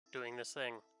doing this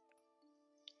thing.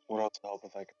 Would also help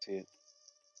if I could see it.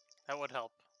 That would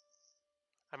help.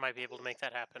 I might be able to make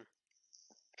that happen.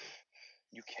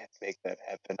 You can't make that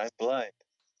happen. I'm blind.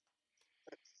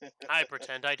 I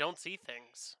pretend I don't see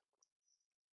things.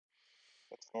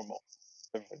 That's normal.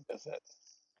 Everyone does that.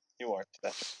 You aren't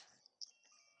special.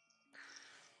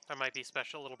 I might be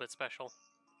special, a little bit special.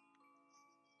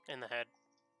 In the head.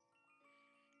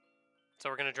 So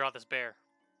we're going to draw this bear.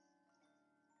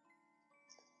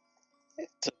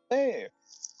 It's a bear.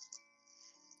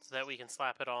 So that we can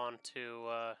slap it on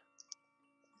to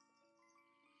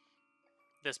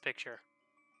this picture.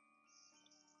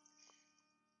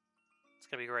 It's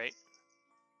going to be great.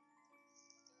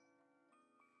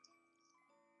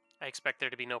 I expect there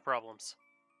to be no problems.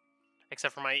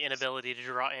 Except for my inability to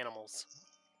draw animals.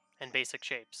 And basic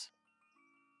shapes.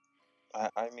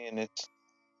 I mean, it's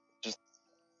just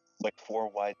like 4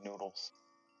 wide noodles.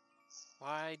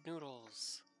 Wide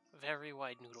noodles. Very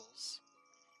wide noodles.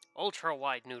 Ultra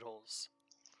wide noodles.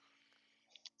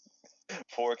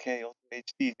 4K Ultra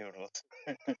HD noodles.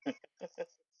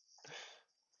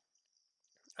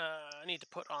 I need to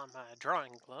put on my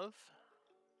drawing glove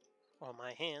while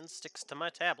my hand sticks to my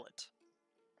tablet.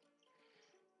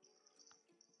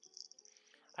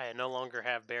 I no longer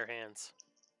have bare hands.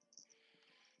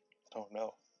 Oh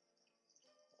no.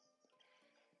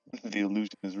 The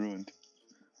illusion is ruined.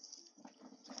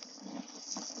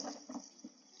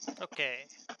 Okay.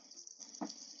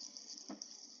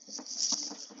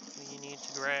 We need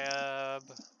to grab...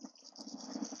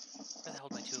 Where the hell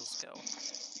did my tools go?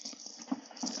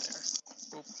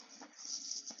 There. Oop.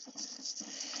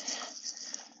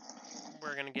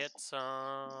 We're gonna get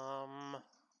some...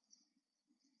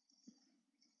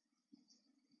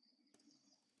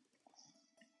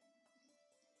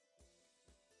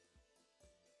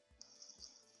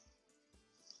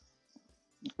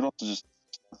 You could also just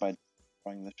start by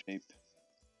drawing the shape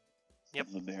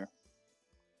of the bear.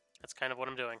 That's kind of what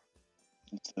I'm doing.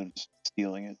 Instead of just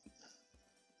stealing it.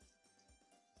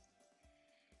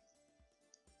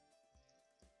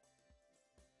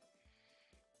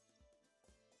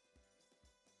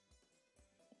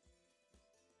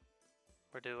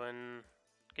 We're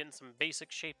getting some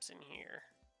basic shapes in here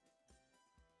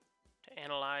to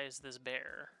analyze this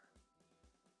bear.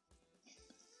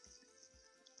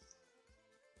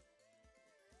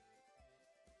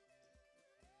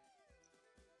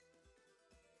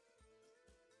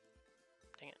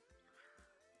 Dang it.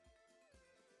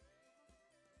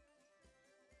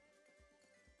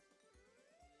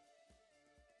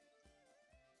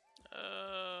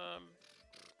 How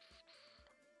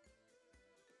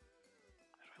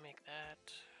do I make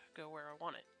that go where I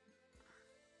want it?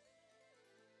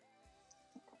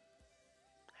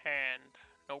 Hand.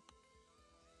 Nope.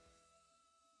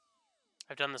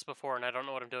 I've done this before and I don't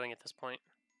know what I'm doing at this point.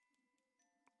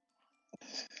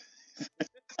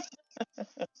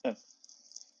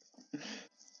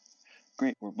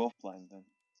 Great, we're both blind then.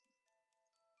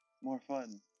 More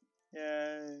fun.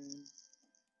 Yay!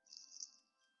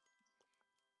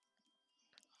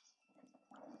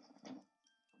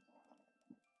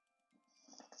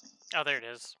 Oh, there it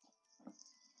is.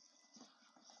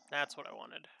 That's what I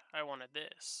wanted. I wanted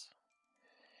this.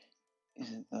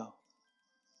 Is it though?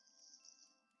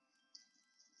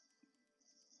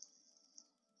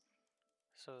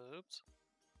 So, oops.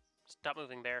 Stop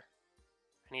moving, bear.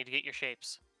 I need to get your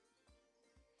shapes.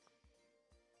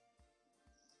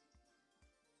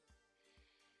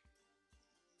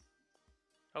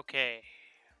 Okay.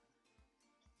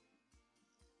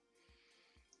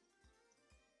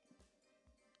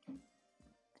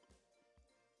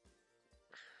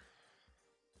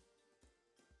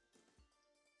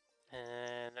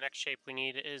 And the next shape we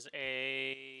need is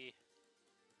a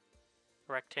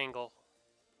rectangle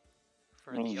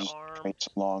for We'll the just arm. trace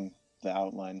along the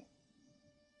outline.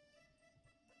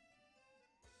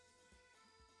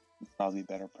 Probably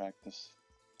better practice.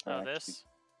 Oh, this?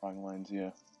 Drawing lines,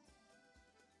 yeah.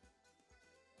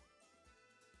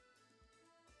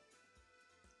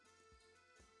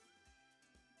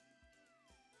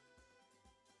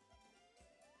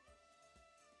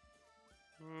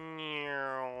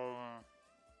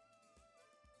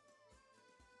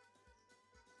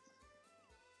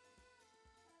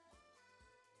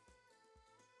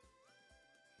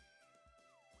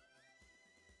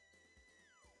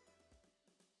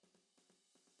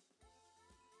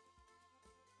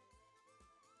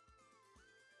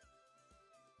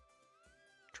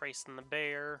 Tracing the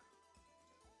bear.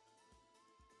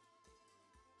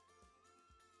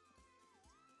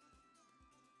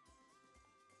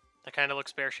 That kind of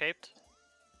looks bear-shaped.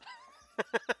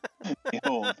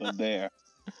 Behold the bear.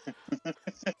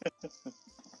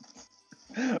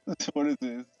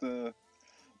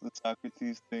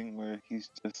 Socrates thing where he's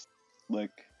just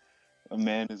like a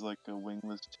man is like a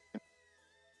wingless chicken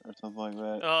or something like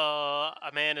that?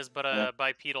 A man is but a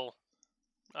bipedal,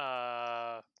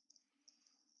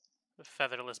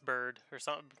 featherless bird or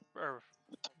something, or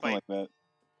Something like that.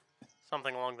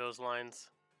 something along those lines.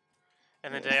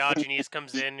 And then Diogenes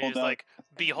comes in and pulled he's out like,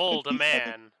 "Behold a piece out of the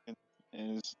man." chicken,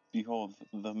 and it's behold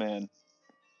the man.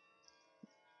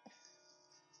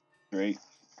 Great.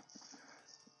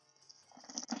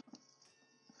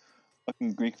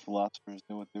 Fucking Greek philosophers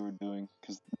knew what they were doing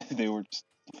because they were just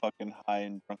fucking high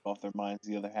and drunk off their minds.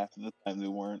 The other half of the time they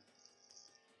weren't.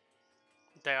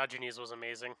 Diogenes was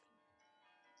amazing.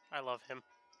 I love him.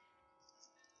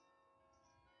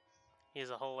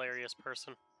 He's a hilarious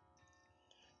person.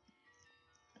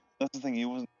 That's the thing. He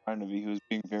wasn't trying to be. He was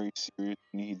being very serious,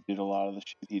 and he did a lot of the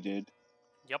shit he did.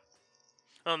 Yep.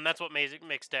 That's what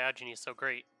makes Diogenes so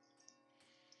great.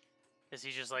 Is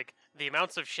he's just like, the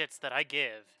amounts of shits that I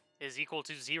give is equal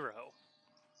to 0.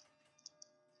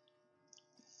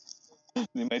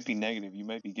 They might be negative. You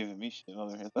might be giving me shit on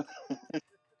the other hand.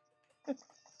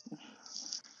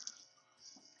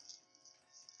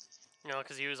 You know,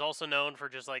 because he was also known for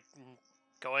just like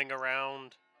going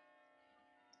around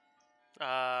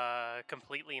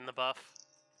completely in the buff.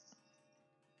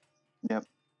 Yep.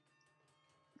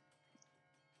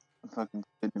 Fucking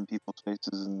spit in people's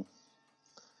faces, and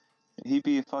he'd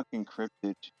be a fucking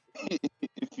cryptid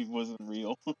if he wasn't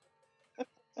real.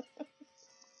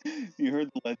 You heard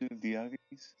the legend of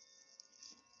Diogenes?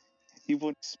 He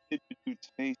wouldn't spit in dude's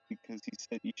face because he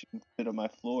said you shouldn't spit on my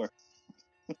floor.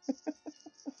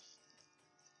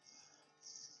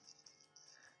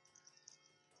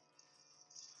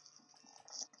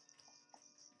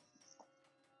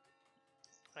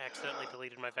 I accidentally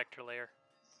deleted my vector layer.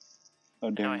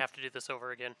 Oh, damn. Now I have to do this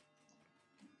over again.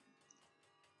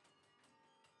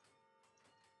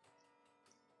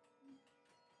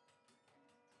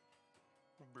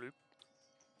 Bloop.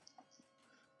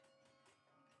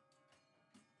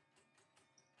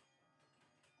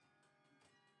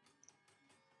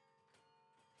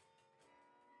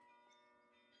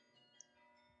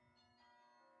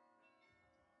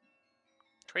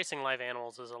 Tracing live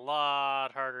animals is a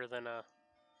lot harder than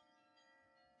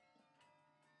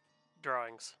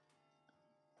drawings.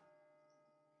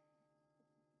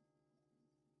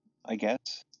 I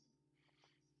guess.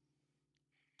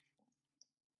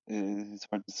 It's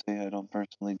hard to say. I don't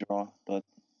personally draw, but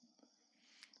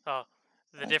Oh,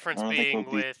 the difference don't think being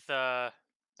it'll be- with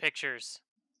pictures,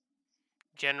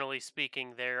 generally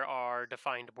speaking, there are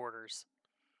defined borders.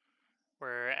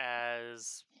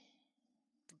 Whereas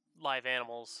live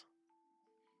animals,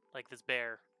 like this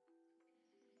bear,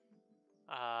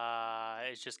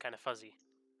 is just kind of fuzzy.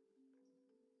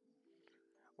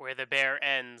 Where the bear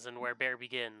ends and where bear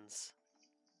begins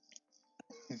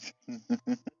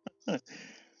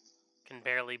can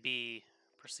barely be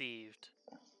perceived.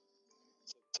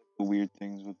 weird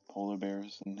things with polar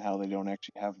bears and how they don't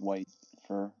actually have white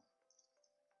fur.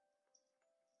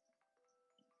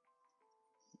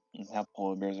 And how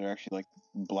polar bears are actually like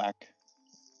black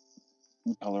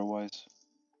color wise.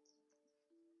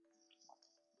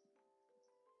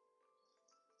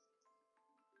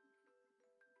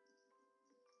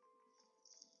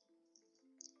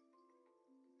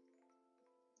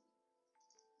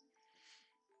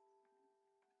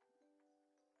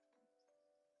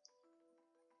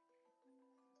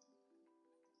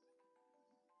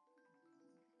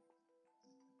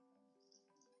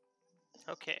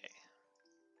 Okay.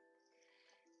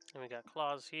 And we got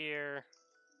claws here.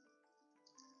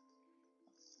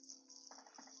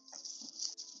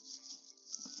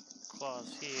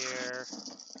 Claws here.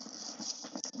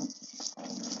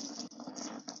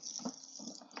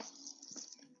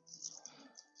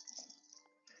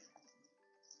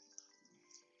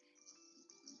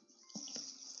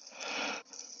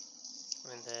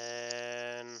 And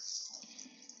then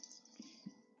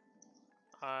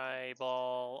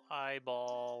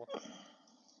eyeball,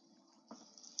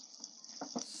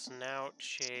 snout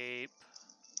shape.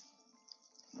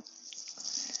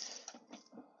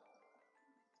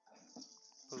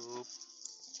 Boop,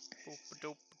 boop,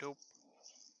 dope, dope.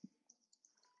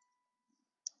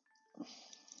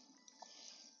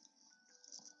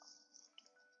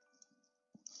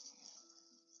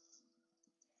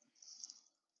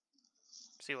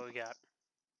 See what we got.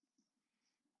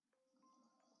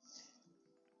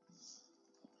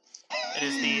 It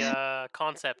is the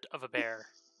concept of a bear.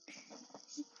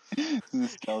 The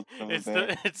skeleton of a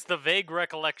bear. It's the vague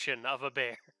recollection of a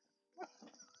bear.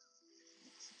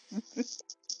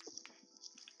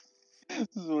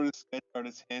 This is what a sketch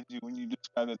artist hands you when you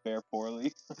describe a bear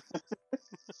poorly.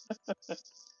 But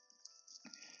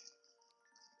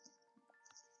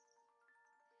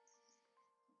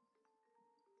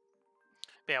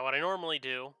yeah, what I normally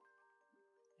do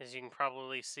is, you can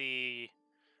probably see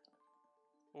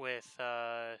with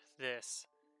this,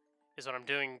 is when I'm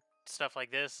doing stuff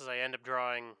like this, is I end up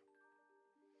drawing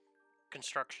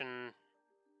construction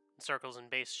circles and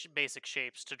basic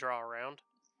shapes to draw around.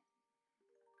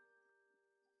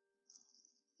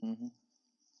 Mm-hmm.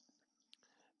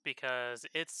 Because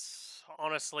it's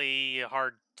honestly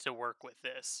hard to work with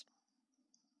this.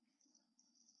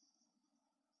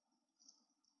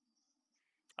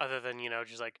 Other than,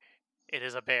 just like, it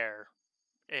is a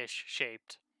bear-ish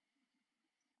shaped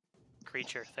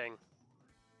creature thing.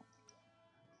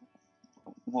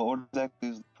 What exactly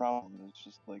is the problem? It's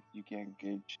just like you can't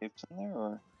get shapes in there,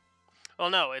 or?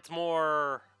 Well, no, it's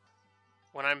more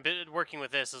when I'm working with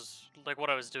this, is like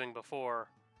what I was doing before,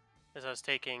 is I was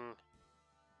taking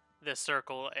this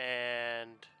circle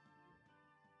and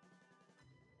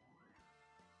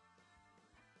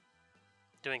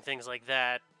doing things like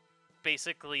that,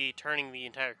 basically turning the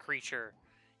entire creature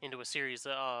into a series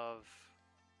of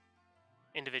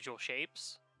individual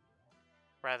shapes,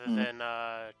 rather than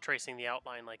tracing the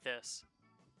outline like this.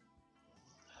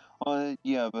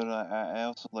 Yeah, but I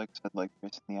also like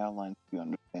tracing the outline to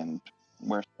understand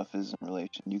where stuff is in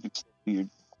relation. You could still do your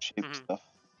shape stuff.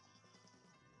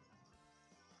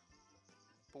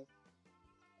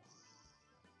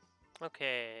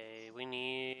 Okay, we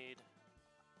need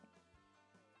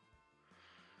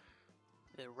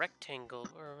the rectangle,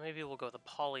 or maybe we'll go with the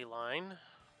polyline.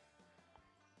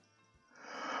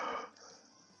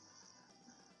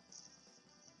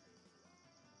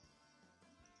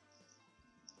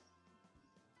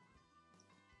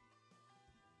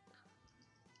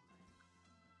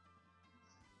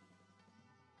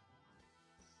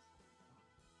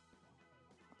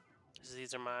 So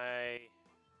these are my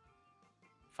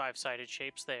 5-sided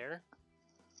shapes there.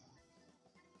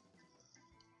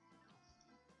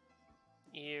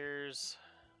 Ears.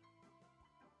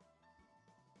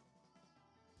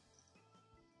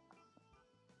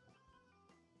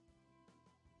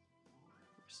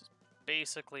 This is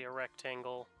basically a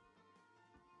rectangle.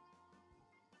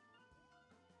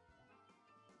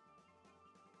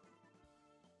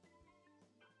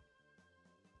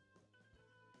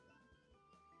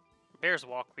 Bears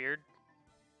walk weird.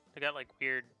 They got like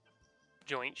weird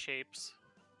joint shapes.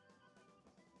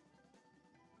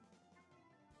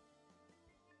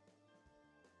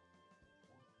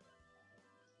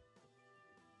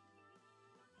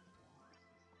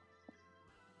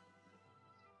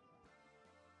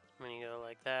 When you go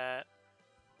like that.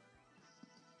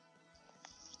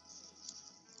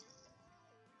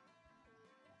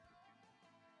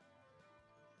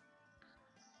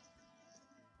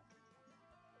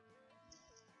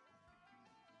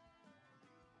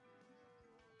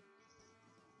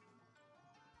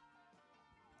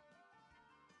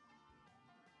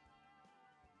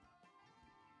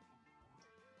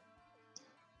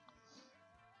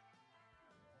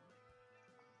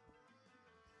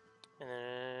 And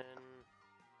then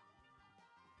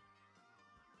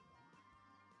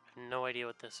I have no idea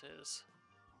what this is,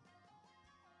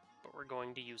 but we're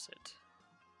going to use it.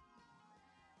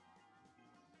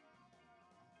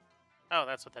 Oh,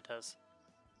 that's what that does.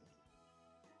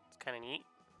 It's kind of neat.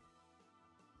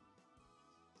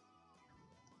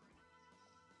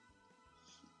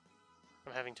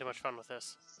 I'm having too much fun with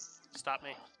this. Stop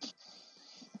me.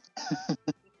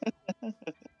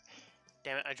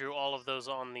 Damn it, I drew all of those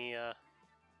on the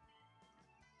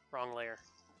wrong layer.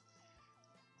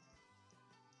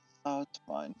 Oh, it's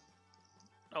fine.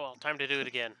 Oh well, time to do it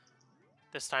again.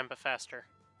 This time, but faster.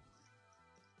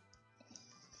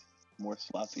 More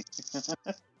sloppy.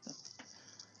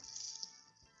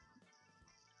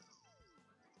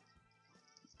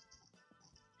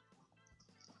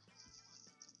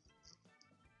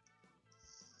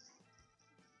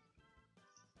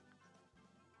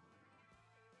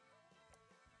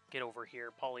 Get over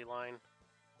here, polyline.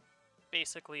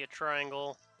 Basically a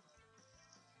triangle.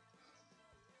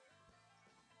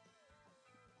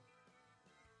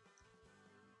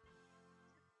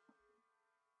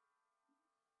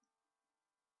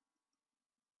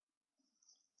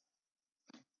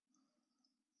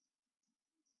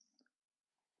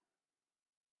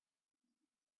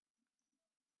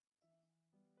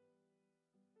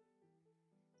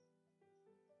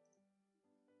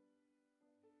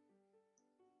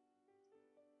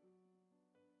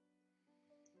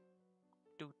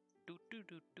 Do do do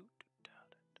do do.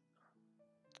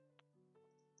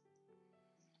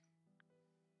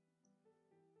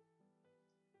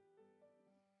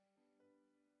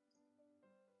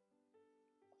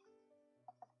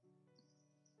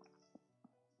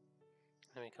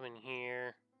 Let me come in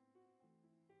here.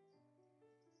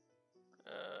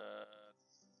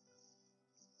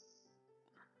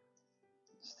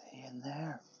 Stay in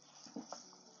there.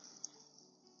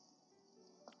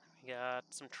 We got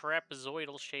some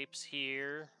trapezoidal shapes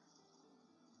here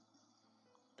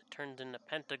that turned into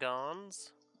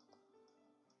pentagons.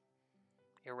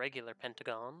 Irregular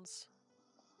pentagons.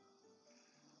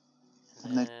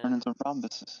 And they turn into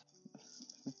rhombuses.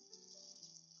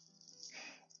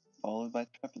 Followed by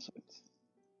trapezoids.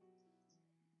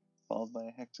 Followed by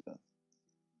a hexagon.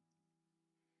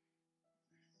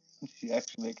 She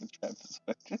actually make a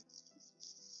trapezoid.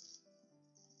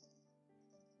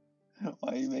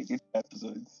 Why are you making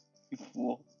trapezoids? You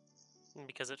fool.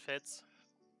 Because it fits.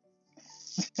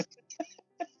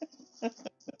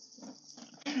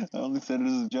 I only said it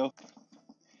as a joke.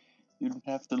 You didn't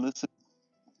have to listen.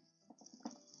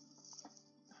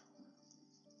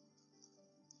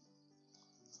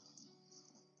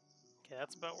 Okay,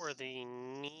 that's about where the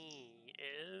knee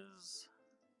is.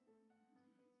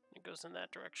 It goes in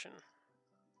that direction.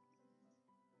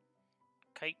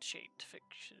 Kite-shaped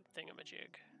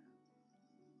thingamajig.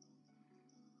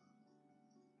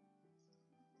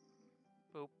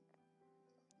 Boop.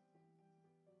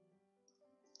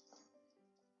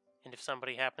 And if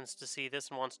somebody happens to see this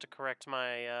and wants to correct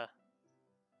my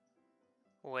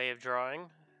way of drawing,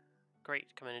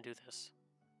 great, come in and do this.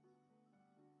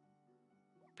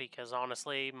 Because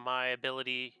honestly, my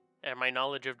ability and my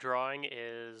knowledge of drawing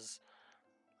is,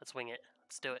 let's wing it,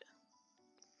 let's do it.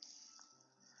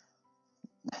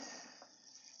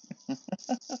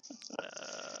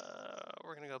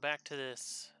 We're gonna go back to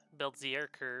this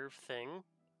Bezier curve thing.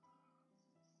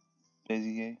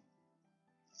 Bezier.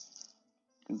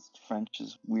 Because French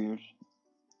is weird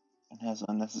and has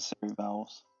unnecessary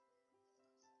vowels.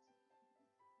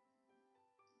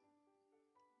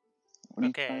 What are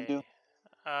you trying to do?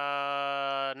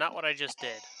 Not what I just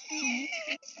did.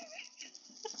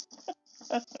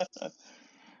 I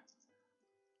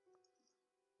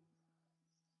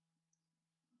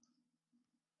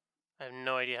have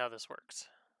no idea how this works.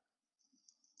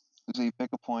 So you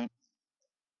pick a point,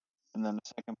 and then the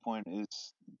second point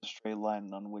is the straight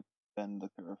line on which you bend the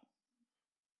curve.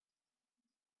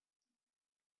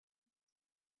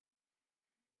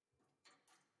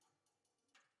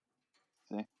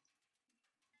 See?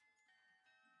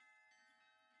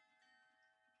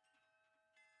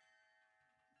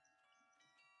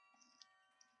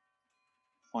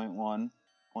 Point 1,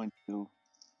 point 2.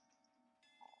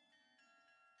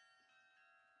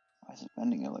 Why is it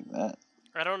bending it like that?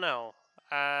 I don't know.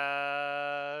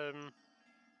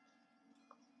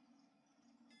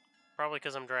 Probably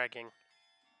because I'm dragging.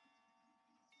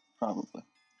 Probably.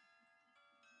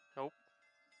 Nope.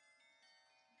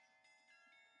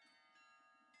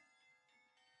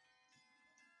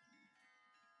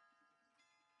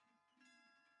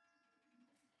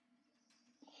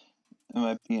 It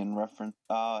might be in reference.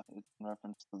 It's in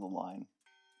reference to the line.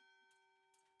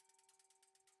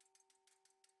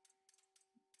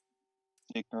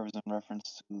 J curve is in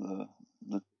reference to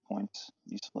the points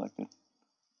you selected.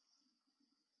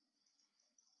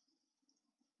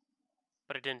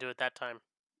 But it didn't do it that time.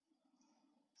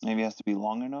 Maybe it has to be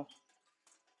long enough?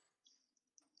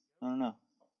 I don't know.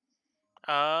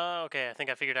 Okay, I think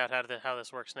I figured out how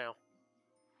this works now.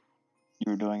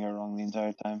 You were doing it wrong the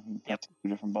entire time. You pressed 2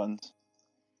 different buttons.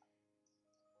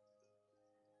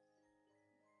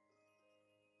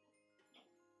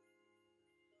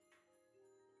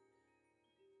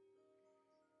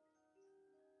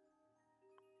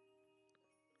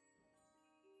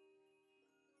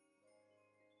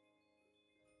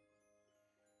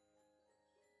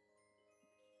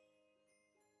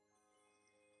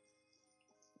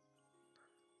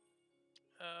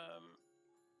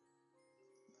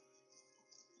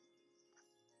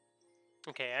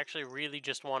 Okay, I actually really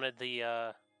just wanted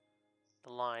the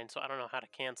line, so I don't know how to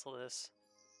cancel this.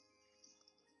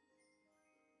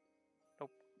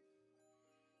 Nope.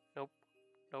 Nope.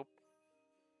 Nope.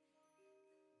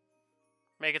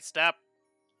 Make it stop.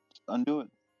 Just undo it.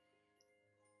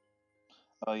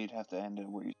 Oh, you'd have to end it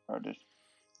where you started.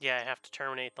 Yeah, I have to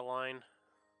terminate the line.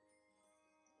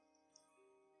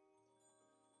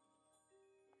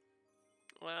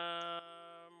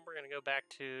 We're gonna go back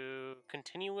to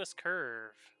continuous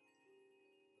curve.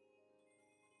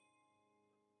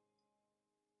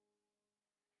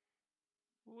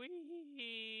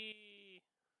 Whee!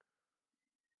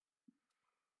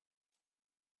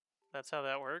 That's how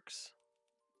that works.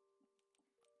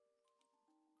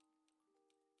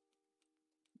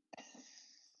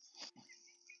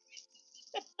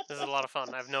 This is a lot of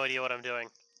fun. I have no idea what I'm doing.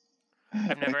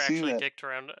 I've never actually dicked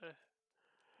around.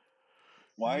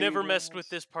 Why never are you messed with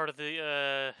this part of the,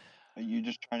 Are you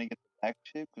just trying to get the back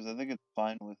shape? Because I think it's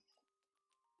fine with,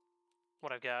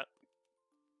 what I've got.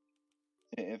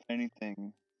 if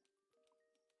anything,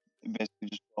 basically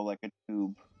just draw like a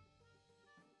tube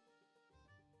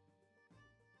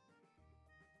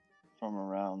from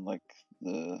around like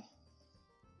the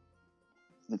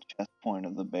chest point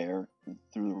of the bear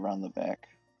through around the back.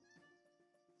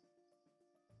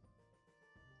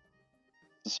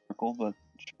 It's a circle, but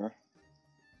sure.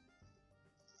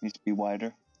 Needs to be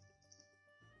wider.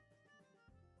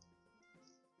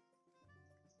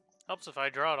 Helps if I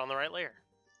draw it on the right layer.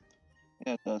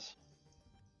 Yeah, it does.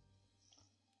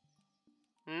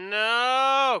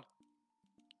 No!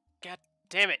 God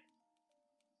damn it.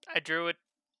 I drew it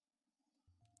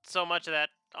so much of that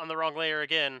on the wrong layer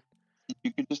again.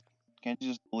 You could just, can't you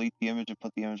just delete the image and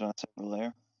put the image on a separate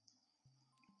layer?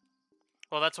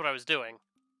 Well, that's what I was doing.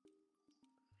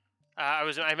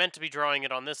 I meant to be drawing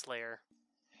it on this layer.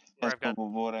 Yes, but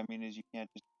what I mean is you can't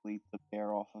just delete the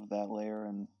bear off of that layer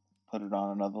and put it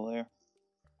on another layer.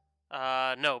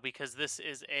 No, because this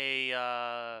is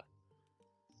a,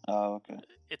 Oh, okay.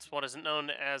 it's what is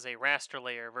known as a raster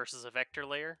layer versus a vector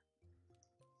layer.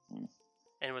 Hmm.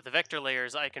 And with the vector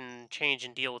layers, I can change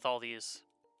and deal with all these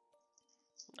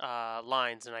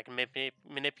lines, and I can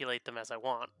manipulate them as I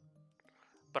want.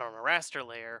 But on a raster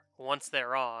layer, once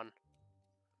they're on,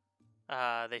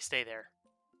 they stay there.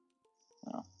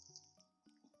 Oh.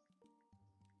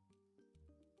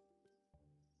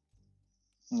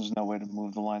 There's no way to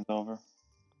move the lines over?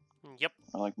 Yep.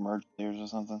 Or like merge layers or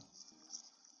something?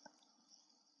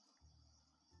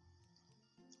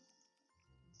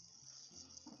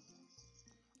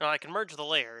 No, I can merge the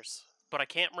layers, but I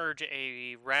can't merge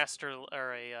a raster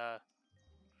or a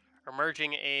or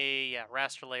merging a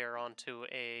raster layer onto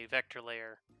a vector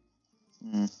layer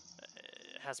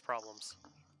has problems.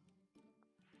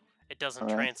 It doesn't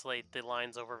translate the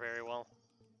lines over very well.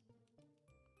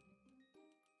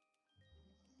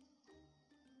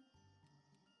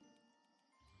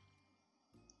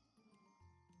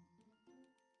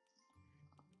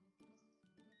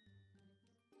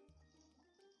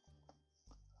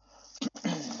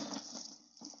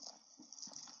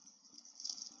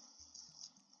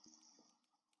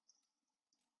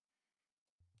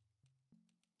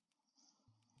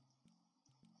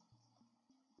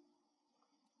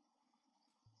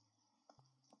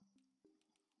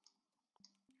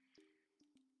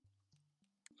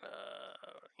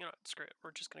 You know what, screw it.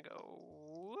 We're just gonna go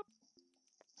whoop.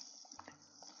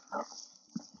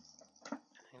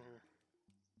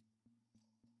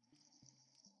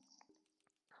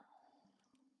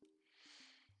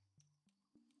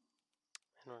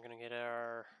 And we're gonna get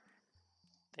our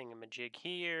thingamajig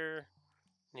here.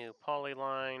 New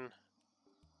polyline.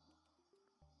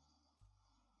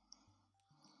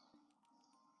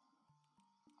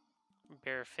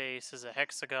 Bear face is a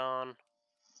hexagon.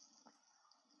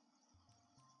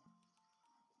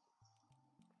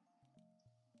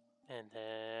 And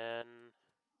then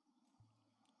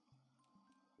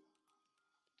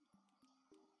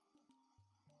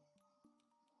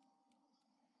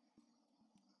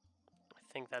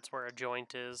I think that's where a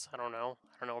joint is. I don't know.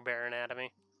 I don't know bear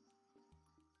anatomy.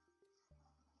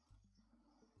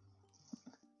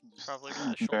 Probably where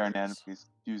the shoulder bear anatomy is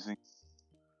confusing.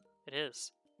 It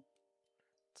is.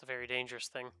 It's a very dangerous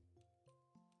thing.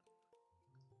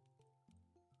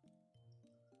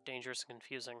 Dangerous and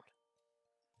confusing.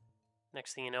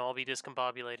 Next thing you know, I'll be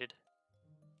discombobulated.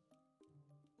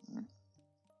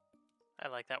 I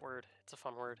like that word. It's a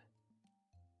fun word.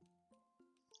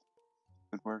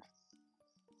 Good word.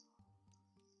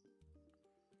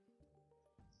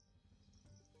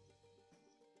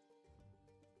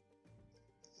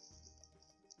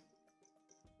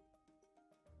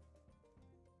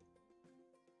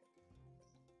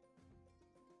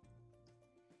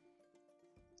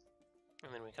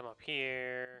 And then we come up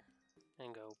here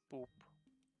and go boop.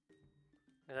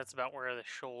 And that's about where the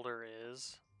shoulder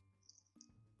is.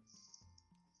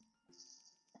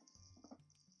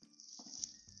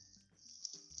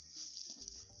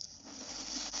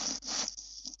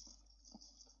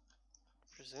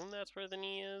 Presume that's where the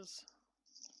knee is.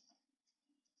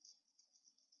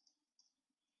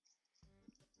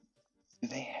 Do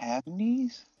they have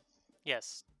knees?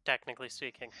 Yes, technically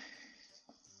speaking.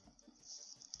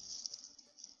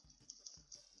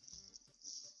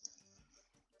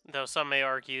 Though some may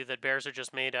argue that bears are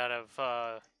just made out of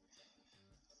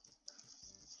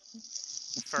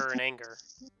fur and anger.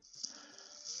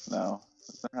 No,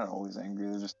 they're not always angry,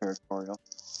 they're just territorial.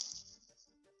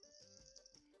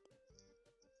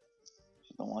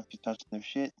 Just don't want you touching their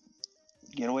shit.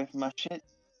 Get away from my shit.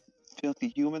 filthy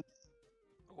human.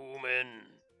 Human.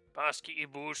 Paski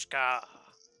ibushka.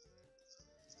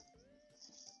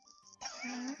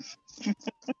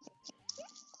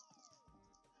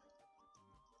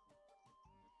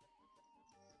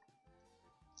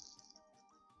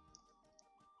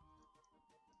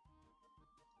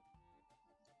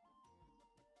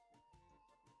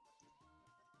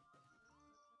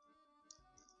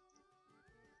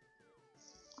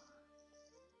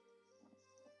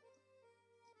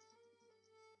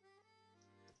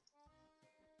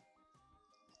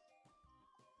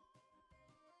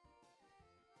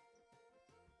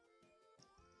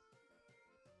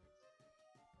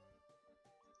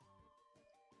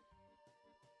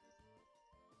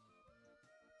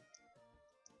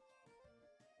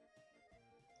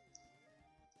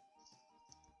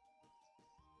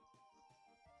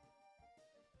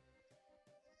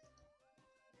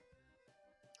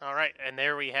 Alright, and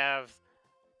there we have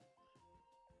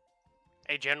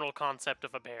a general concept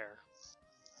of a bear.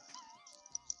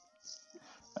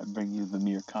 I bring you the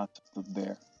mere concept of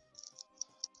bear.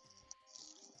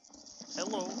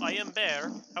 Hello, I am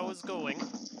Bear. How is going?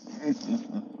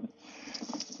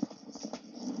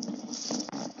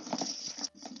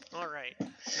 Alright,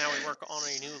 now we work on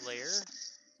a new layer.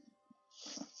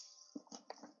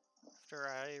 After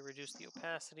I reduce the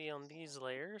opacity on these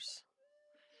layers.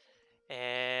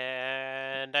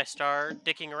 And I start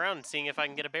dicking around and seeing if I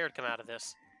can get a bear to come out of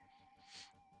this.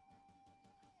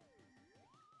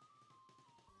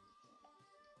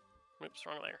 Oops,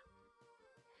 wrong layer.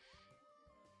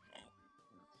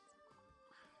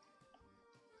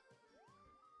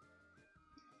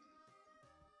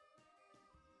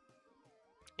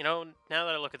 You know, now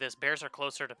that I look at this, bears are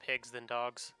closer to pigs than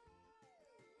dogs.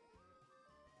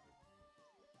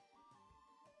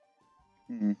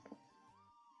 Hmm.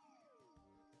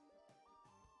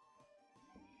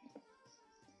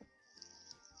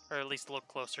 Or at least look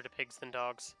closer to pigs than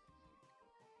dogs.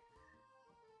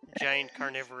 Giant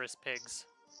carnivorous pigs.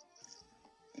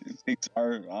 Pigs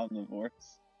are omnivores.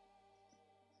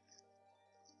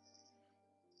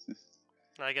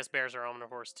 I guess bears are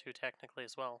omnivores too, technically,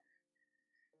 as well.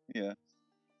 Yeah.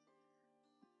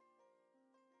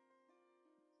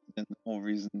 And the whole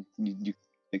reason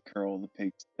they curl the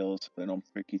pig's tails so they don't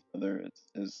prick each other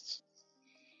is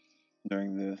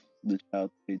during the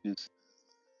child stages.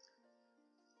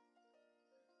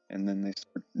 And then they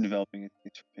start developing a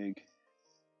taste for pig.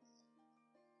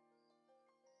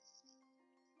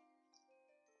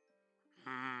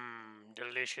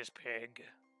 Delicious pig.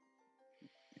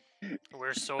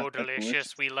 We're so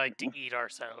delicious, we like to eat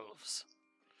ourselves.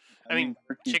 I mean,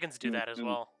 chickens do that as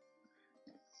well.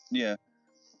 Yeah.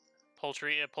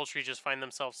 Poultry just find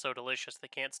themselves so delicious they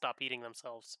can't stop eating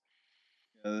themselves.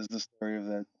 Yeah, there's the story of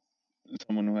that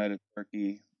someone who had a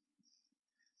turkey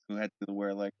who had to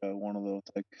wear like one of those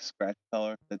like scratch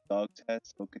collars that dogs had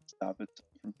so it could stop it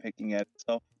from picking at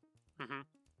itself. Mm-hmm.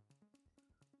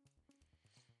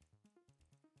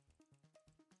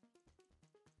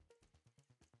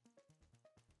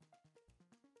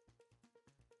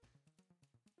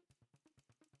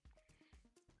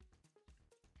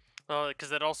 Well,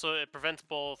 because it prevents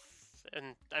both,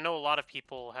 and I know a lot of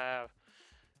people have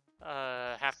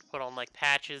to put on like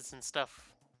patches and stuff,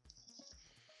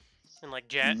 and like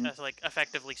like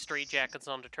effectively straight jackets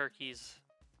onto turkeys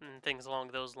and things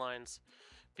along those lines,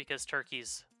 because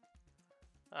turkeys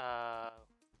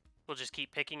will just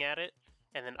keep picking at it,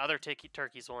 and then other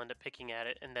turkeys will end up picking at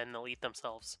it, and then they'll eat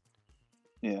themselves.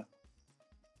 Yeah.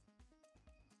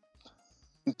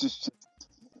 Just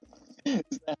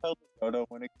is that how the dodo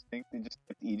went extinct and just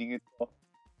kept eating itself?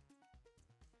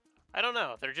 I don't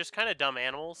know. They're just kind of dumb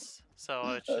animals,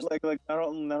 so it's just like not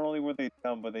only were they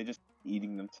dumb, but they just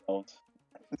eating themselves.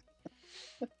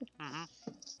 Mm-hmm.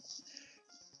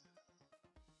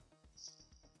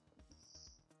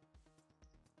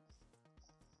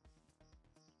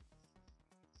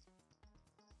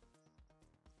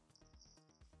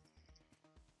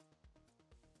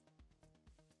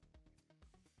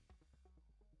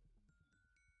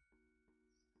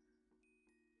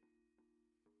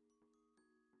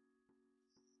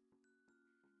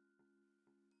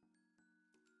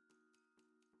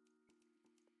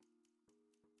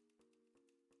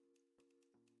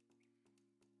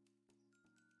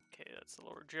 Okay, that's the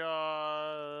lower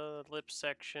jaw, lip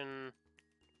section.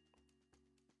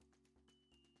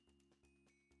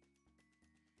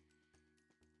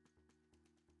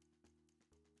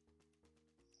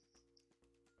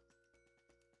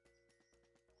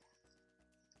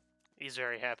 He's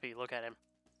very happy. Look at him.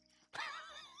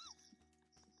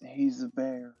 He's a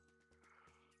bear.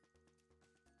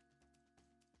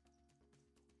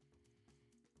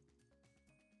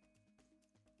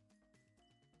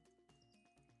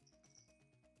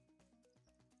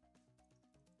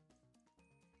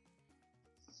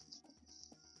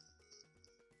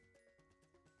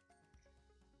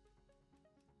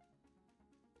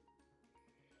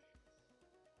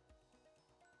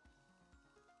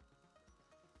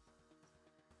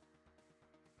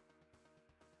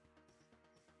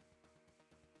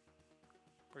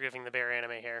 We're giving the bear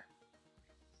anime hair.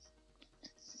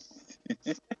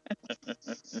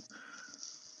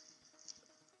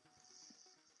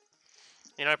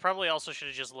 You know, I probably also should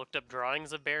have just looked up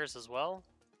drawings of bears as well.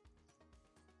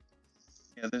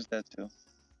 Yeah, there's that too.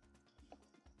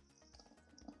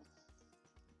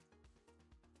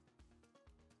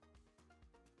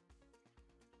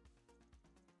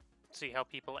 See how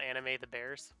people animate the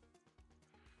bears.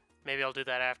 Maybe I'll do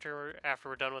that after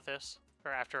we're done with this,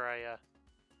 or after I.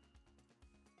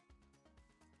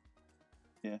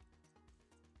 Yeah.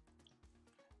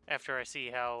 After I see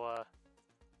how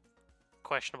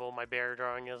questionable my bear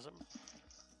drawing is,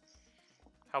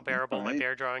 how bearable my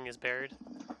bear drawing is buried.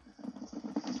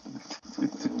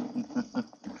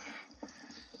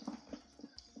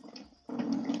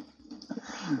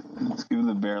 Let's give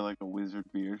the bear like a wizard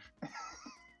beard.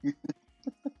 It's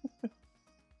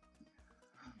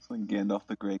like Gandalf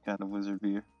the Grey kind of wizard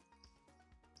beard.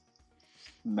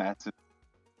 Massive.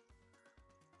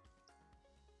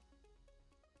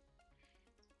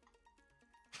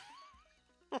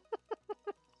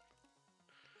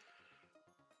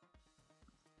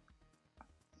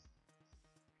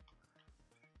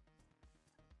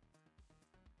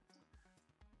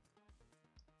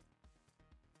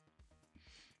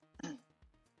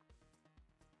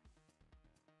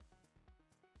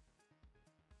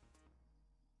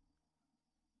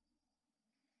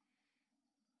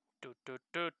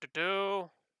 Do.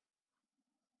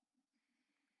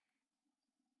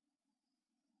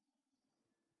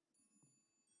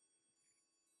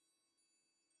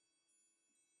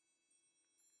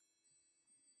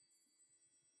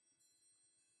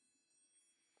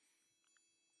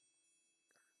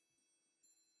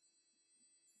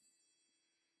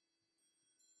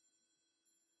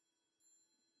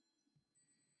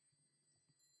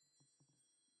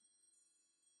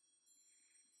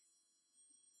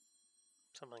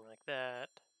 Something like that.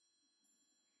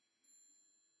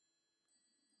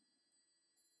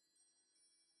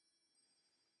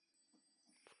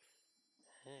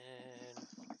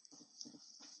 And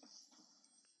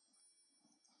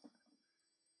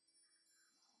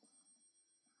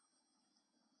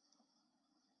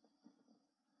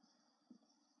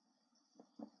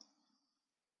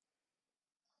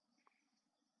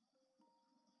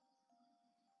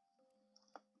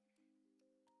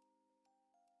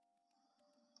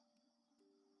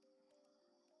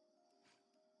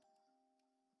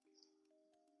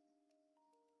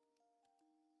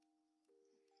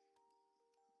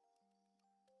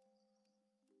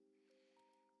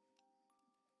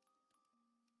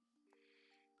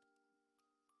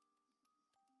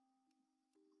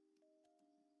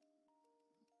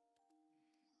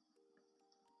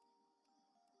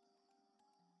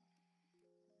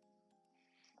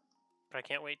but I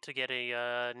can't wait to get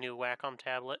a new Wacom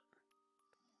tablet.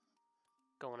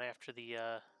 Going after the.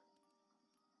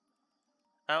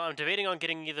 I'm debating on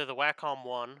getting either the Wacom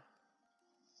 1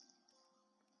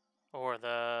 or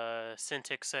the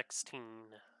Cintiq 16.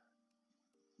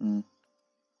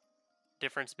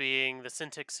 Difference being the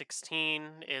Cintiq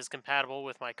 16 is compatible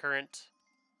with my current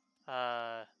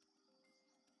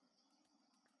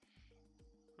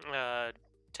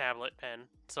tablet pen,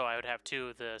 so I would have two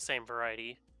of the same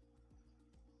variety.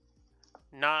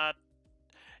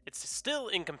 It's still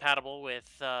incompatible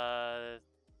with the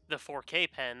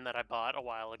 4K pen that I bought a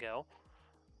while ago,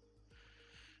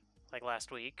 like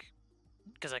last week,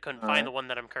 because I couldn't find the one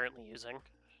that I'm currently using,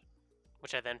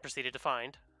 which I then proceeded to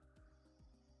find.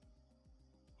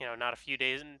 You know, not a few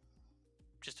days,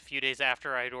 just a few days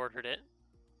after I had ordered it.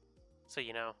 So,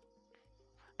 you know,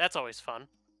 that's always fun.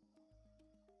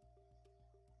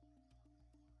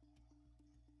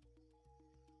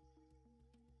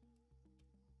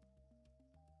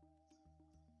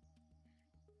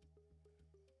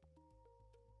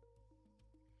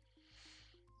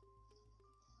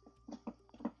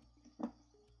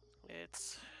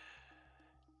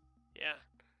 Yeah.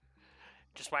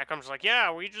 Just Wacom's like,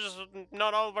 yeah,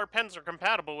 not all of our pens are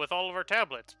compatible with all of our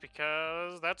tablets,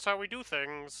 because that's how we do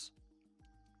things.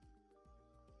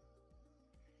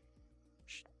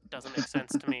 Which doesn't make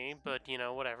sense to me, but, you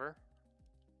know, whatever.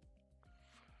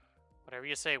 Whatever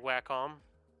you say, Wacom.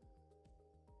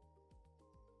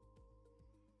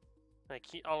 Like,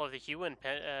 all of the Huon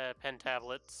pen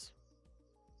tablets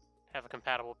have a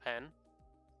compatible pen.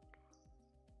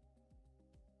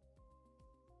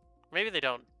 Maybe they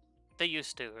don't. They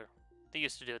used to. They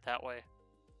used to do it that way.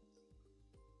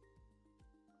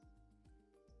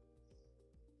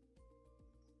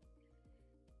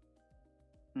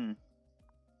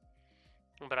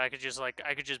 But I could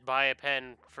just buy a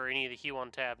pen for any of the Huon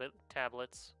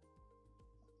tablets.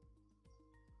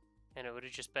 And it would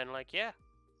have just been like, yeah,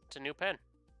 it's a new pen.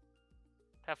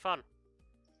 Have fun.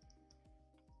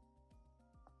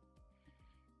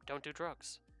 Don't do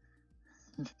drugs.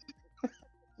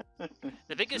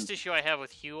 The biggest issue I have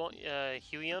with Huion,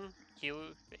 Huion,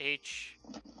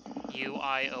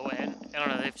 I don't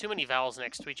know, they have too many vowels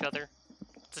next to each other.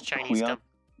 It's a Chinese company.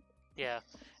 Yeah,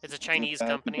 it's a Chinese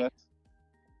company.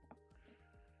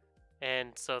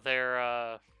 And so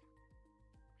their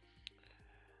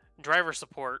driver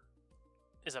support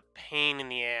is a pain in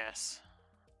the ass.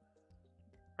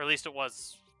 Or at least it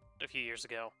was a few years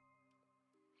ago.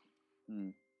 Hmm.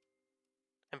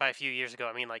 And by a few years ago,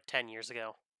 I mean like 10 years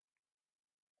ago.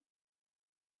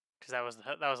 Because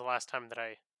that was the last time that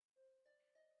I...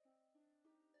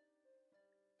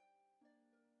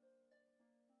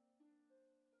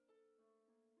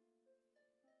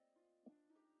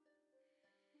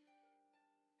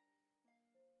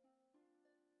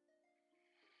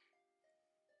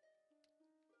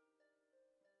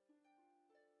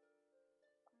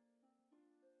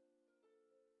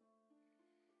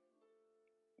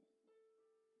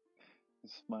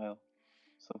 His smile,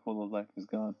 so full of life, is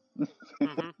gone.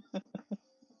 Mm-hmm.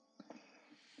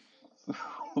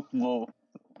 Whoa.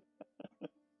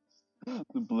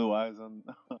 The blue eyes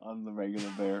on the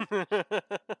regular bear.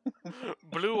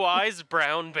 Blue eyes,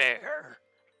 brown bear.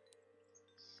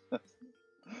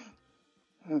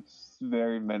 It's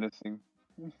very menacing.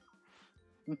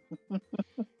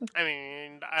 I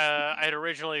mean, I had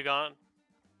originally gone...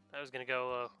 I was going to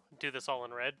go do this all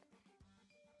in red.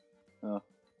 Oh.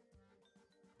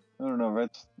 I don't know,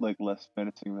 red's like less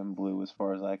menacing than blue as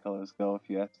far as eye colors go, if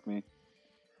you ask me.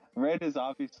 Red is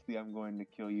obviously I'm going to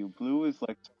kill you. Blue is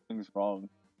like something's wrong.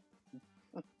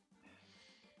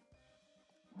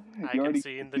 I can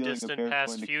see in the distant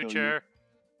past future.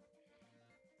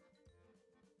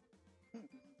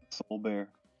 Soul bear.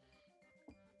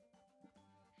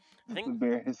 I think the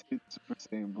bear has hit Super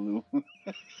Saiyan Blue.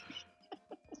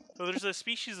 So there's a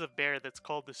species of bear that's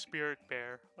called the spirit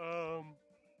bear.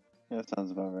 Yeah, that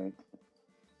sounds about right.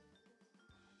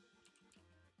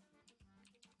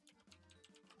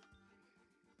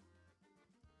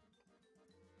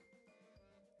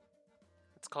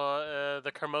 It's called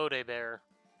the Kermode bear.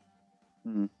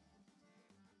 Hmm.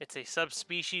 It's a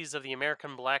subspecies of the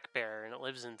American black bear, and it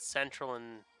lives in central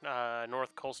and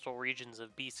north coastal regions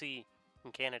of BC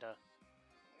in Canada.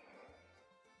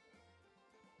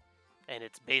 And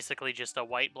it's basically just a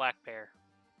white black bear.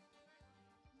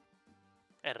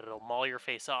 And it'll maul your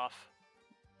face off.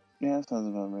 Yeah, that sounds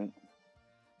about right.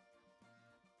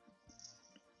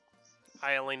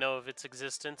 I only know of its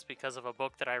existence because of a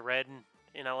book that I read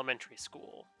in elementary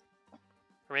school.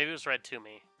 Or maybe it was read to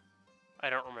me.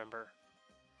 I don't remember.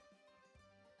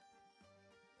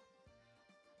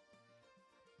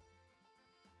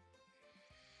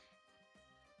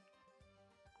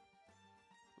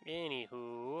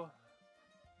 Anywho.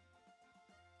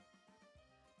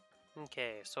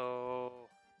 Okay, so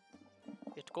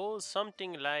it goes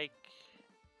something like...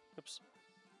 Oops.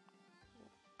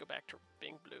 Go back to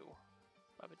being blue.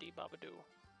 Babadee babadoo.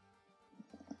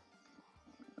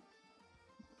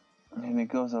 And it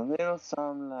goes a little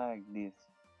something like this.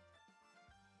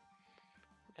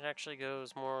 It actually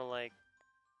goes more like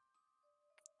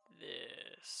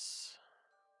this.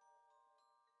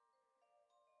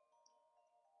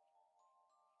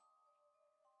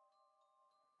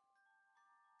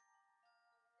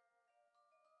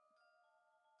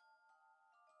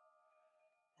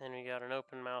 Then we got an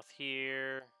open mouth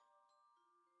here.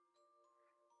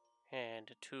 And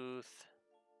a tooth.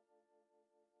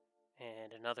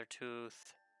 And another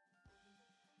tooth.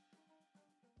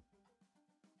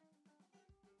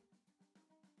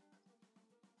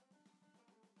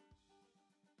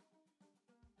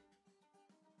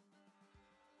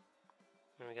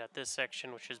 And we got this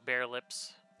section, which is bare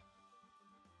lips.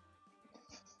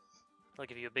 I'll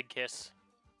give you a big kiss.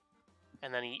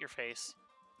 And then eat your face.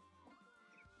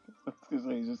 Because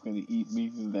he's just going to eat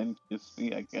me and then kiss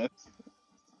me, I guess.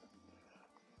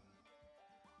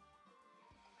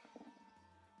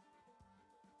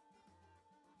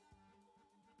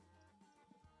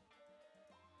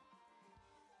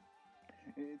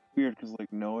 It's weird because,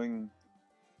 like, knowing,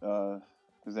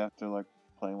 because after, like,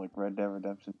 playing, like, Red Dead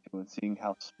Redemption 2 and seeing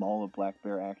how small a black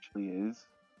bear actually is,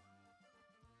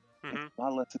 it's a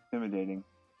lot less intimidating.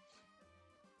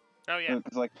 Oh, yeah.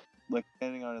 Because, like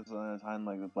standing on his hind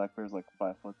leg, the black bear's, like,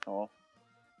 5 foot tall.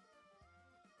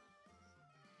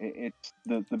 It's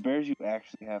the bears you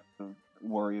actually have to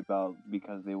worry about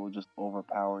because they will just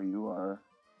overpower you are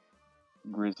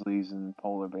grizzlies and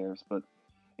polar bears, but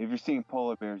if you're seeing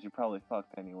polar bears, you're probably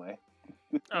fucked anyway.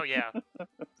 Oh, yeah.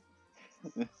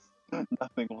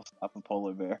 Nothing will stop a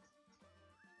polar bear.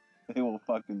 They will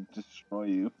fucking destroy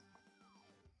you.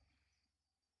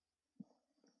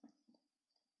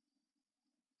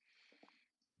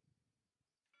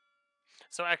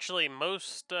 So actually,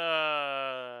 most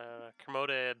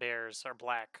Komodo bears are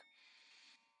black,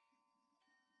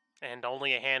 and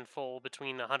only a handful,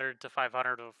 between 100 to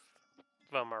 500 of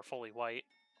them, are fully white.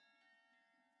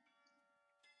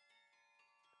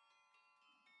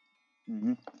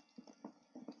 Mm-hmm.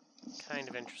 Kind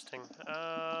of interesting.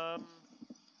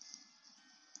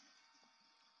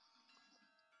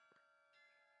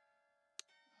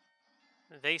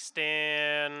 They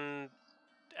stand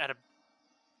at a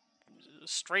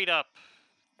straight up.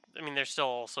 I mean, they're still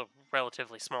also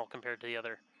relatively small compared to the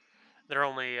other. They're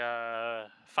only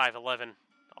 5'11"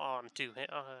 on two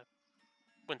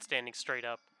when standing straight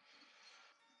up.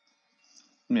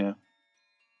 Yeah.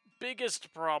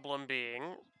 Biggest problem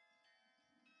being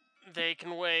they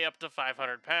can weigh up to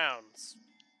 500 pounds.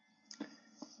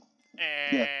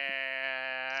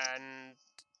 And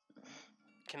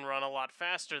can run a lot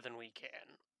faster than we can.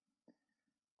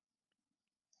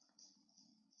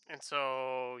 And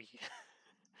so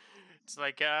it's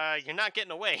like, you're not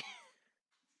getting away.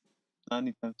 Not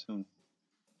anytime soon.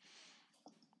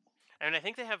 And I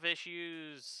think they have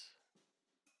issues.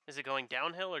 Is it going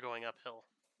downhill or going uphill?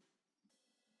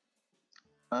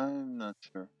 I'm not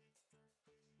sure.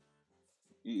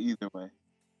 Either way.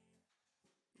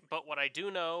 But what I do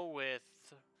know with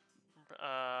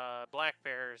black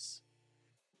bears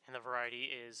and the variety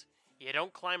is you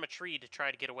don't climb a tree to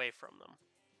try to get away from them.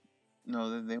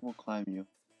 No, they will climb you.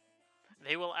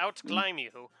 They will outclimb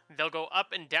you. They'll go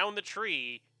up and down the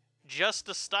tree just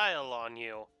to style on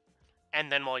you,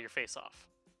 and then maul your face off.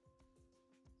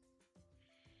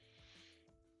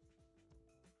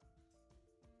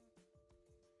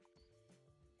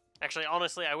 Actually,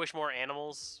 honestly, I wish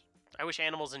animals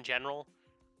in general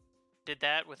did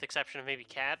that, with the exception of maybe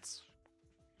cats.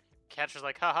 Cats are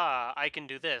like, haha, I can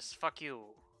do this, fuck you.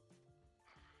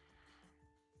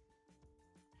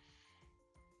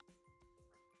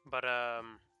 But,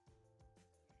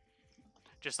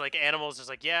 just like animals is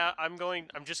like, yeah, I'm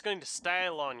just going to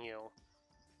style on you,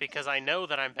 because I know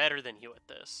that I'm better than you at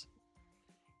this.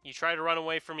 You try to run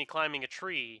away from me climbing a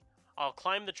tree, I'll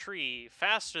climb the tree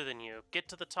faster than you, get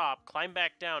to the top, climb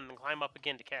back down, and climb up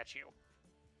again to catch you.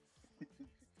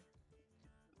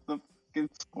 The fucking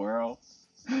squirrel.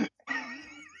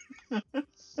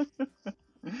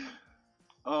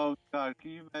 Oh god,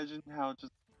 can you imagine how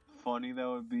just funny that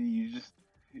would be?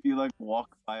 You like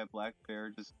walk by a black bear,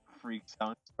 just freaks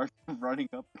out, starts running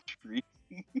up a tree.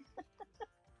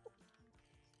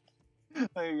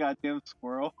 Like a goddamn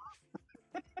squirrel.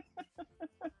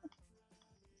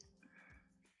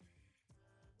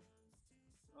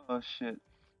 Oh shit.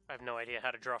 I have no idea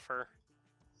how to draw fur.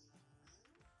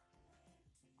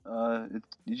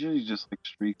 It's usually just like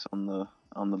streaks on the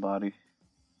body.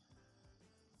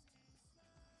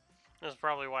 That's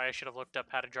probably why I should have looked up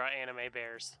how to draw anime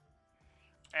bears.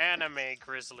 Anime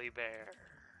grizzly bear.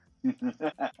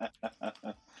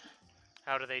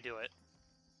 How do they do it?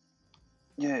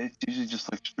 Yeah, it's usually just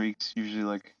like streaks, usually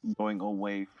like going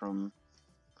away from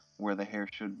where the hair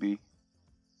should be.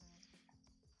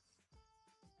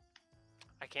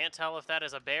 I can't tell if that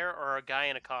is a bear or a guy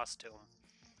in a costume.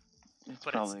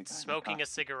 But it's smoking a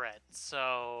cigarette,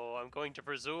 so I'm going to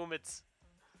presume it's...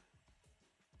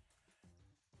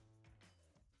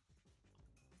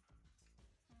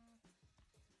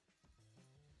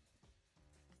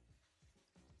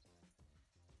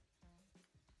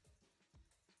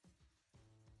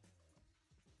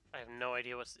 I have no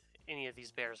idea what any of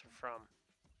these bears are from.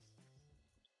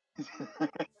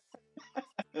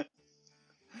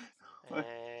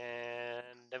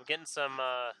 And I'm getting some,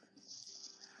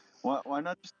 Why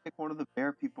not just take one of the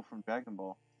bear people from Dragon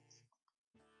Ball?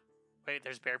 Wait,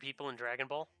 there's bear people in Dragon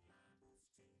Ball?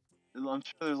 I'm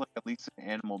sure there's like at least an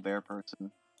animal bear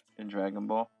person in Dragon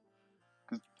Ball.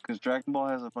 Because Dragon Ball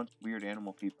has a bunch of weird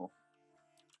animal people.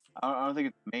 I don't think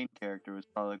it's the main character. It's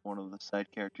probably like one of the side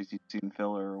characters you see in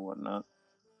filler or whatnot.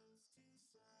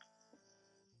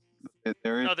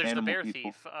 There is there's the bear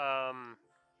people. thief.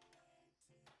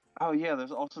 Oh yeah,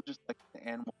 there's also just like the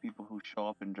animal people who show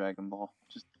up in Dragon Ball,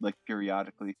 just like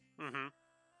periodically. Mm-hmm.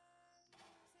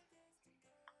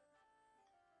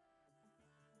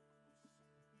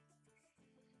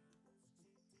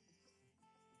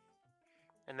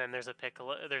 And then there's a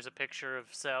picture of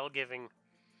Cell giving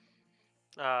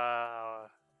part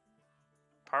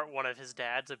one of his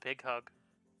dads a big hug.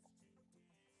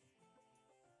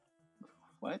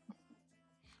 What?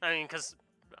 I mean, because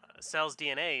Cell's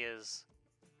DNA is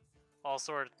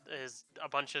is a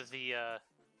bunch of the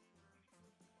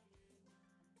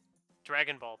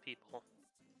Dragon Ball people.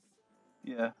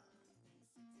 Yeah.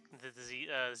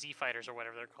 The Z Fighters or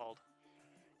whatever they're called.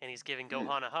 And he's giving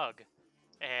Gohan a hug.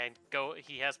 And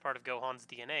he has part of Gohan's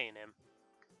DNA in him.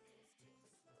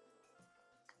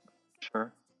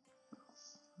 Sure.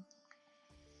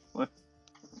 What?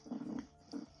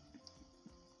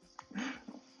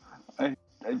 I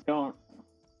don't...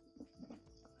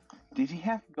 Did he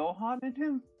have Gohan in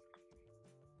him?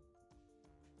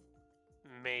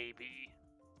 Maybe.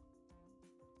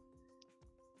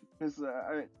 Because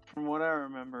from what I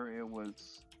remember, it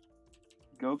was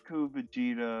Goku,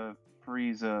 Vegeta,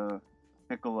 Frieza,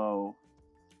 Piccolo,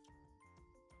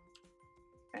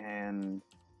 and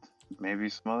maybe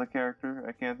some other character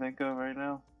I can't think of right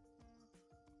now.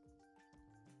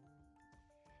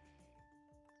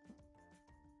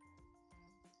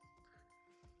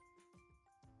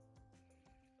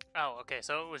 Oh, okay,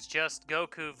 so it was just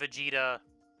Goku, Vegeta,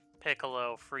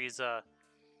 Piccolo, Frieza,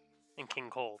 and King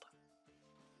Cold.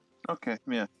 Okay,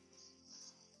 yeah.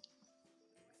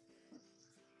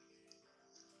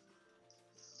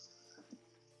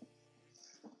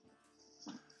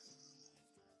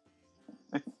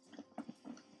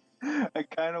 I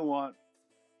kind of want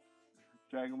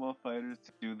Dragon Ball Fighters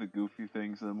to do the goofy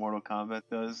things that Mortal Kombat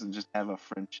does and just have a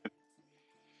friendship.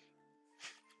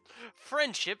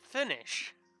 Friendship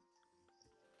finish.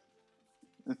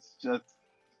 It's just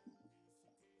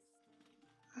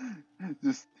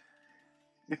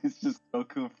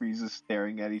Goku and Frieza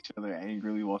staring at each other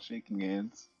angrily while shaking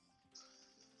hands.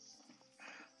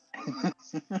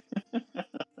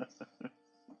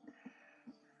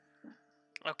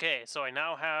 Okay, so I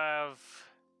now have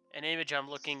an image I'm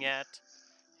looking at,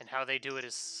 and how they do it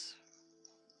is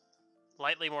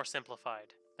slightly more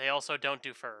simplified. They also don't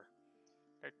do fur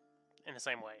in the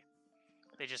same way.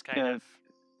 They just kind of...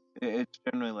 It's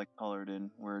generally like colored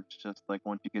in, where it's just like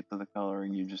once you get to the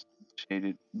coloring, you just shade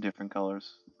it different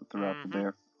colors throughout the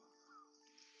bear.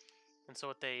 And so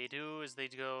what they do is they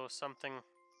go something... I'm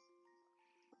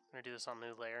going to do this on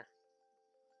new layer.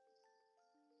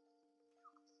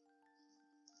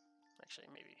 Actually,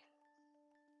 maybe...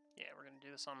 Yeah, we're going to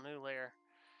do this on new layer.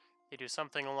 They do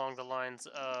something along the lines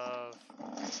of...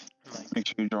 Like, make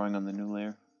sure you're drawing on the new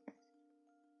layer.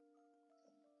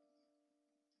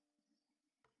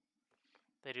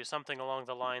 They do something along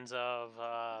the lines of...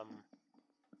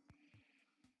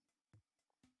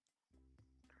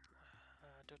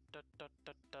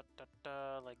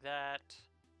 like that.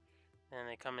 And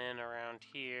they come in around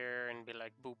here and be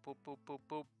like boop, boop, boop, boop,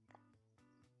 boop.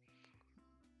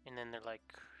 And then they're like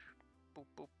boop,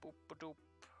 boop, boop, boop, boop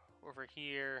over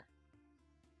here.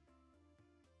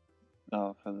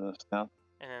 Oh, for the snout?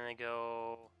 And then they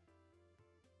go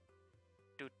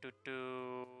do, do,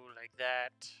 do, like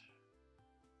that.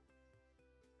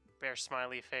 Bear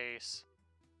smiley face,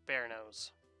 bear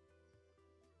nose.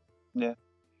 Yeah.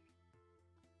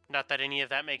 Not that any of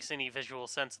that makes any visual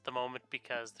sense at the moment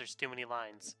because there's too many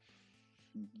lines.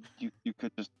 You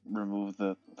could just remove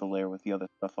the layer with the other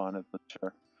stuff on it, but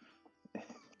sure.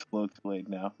 It's a little too late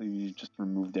now. You just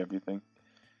removed everything.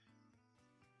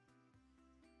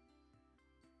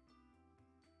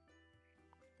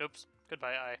 Oops.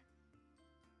 Goodbye, eye.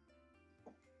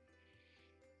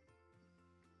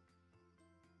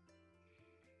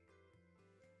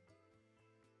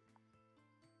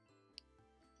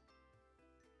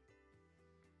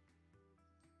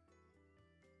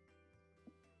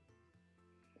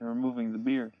 You're removing the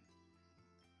beard.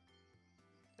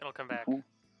 It'll come back. Cool.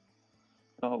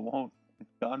 No, it won't. It's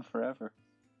gone forever.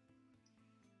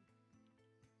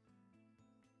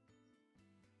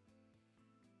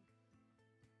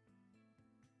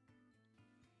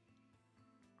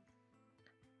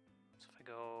 So if I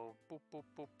go boop, boop,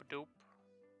 boop, doop.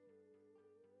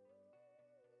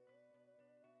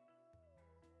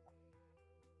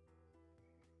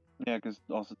 Yeah, because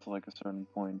also to like a certain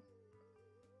point,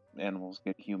 animals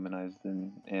get humanized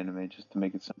in anime just to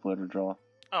make it simpler to draw.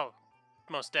 Oh,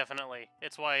 most definitely.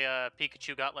 It's why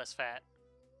Pikachu got less fat.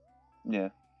 Yeah.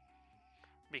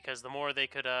 Because the more they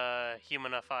could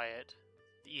humanify it,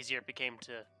 the easier it became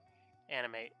to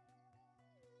animate.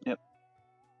 Yep.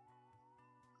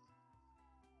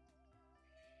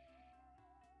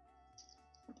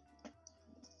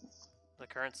 The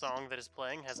current song that is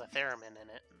playing has a theremin in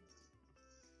it.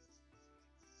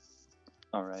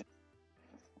 Alright.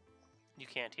 You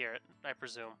can't hear it, I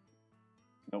presume.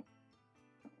 Nope.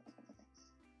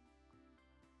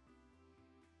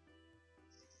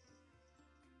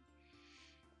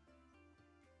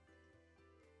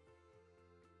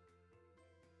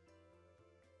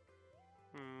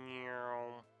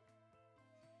 Meow.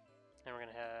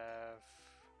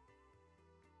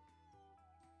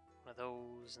 of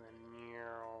those, and then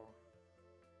meow.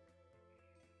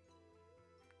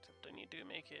 Except I need to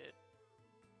make it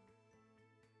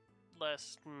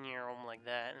less meow like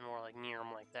that and more like meow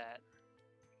like that.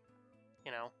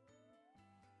 You know?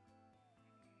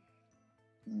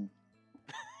 Mm.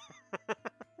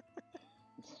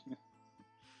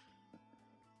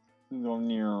 Go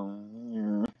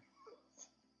near.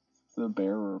 It's a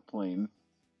bear or a plane.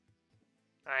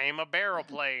 I'm a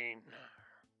barrelplane.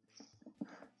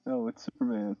 No, it's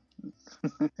Superman. I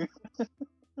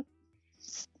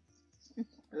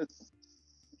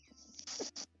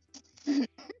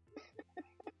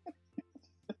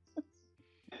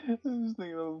was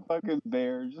thinking of a fucking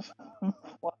bear just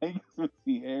flying through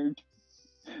the air.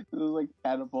 It was like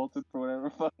catapulted for whatever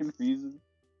fucking reason.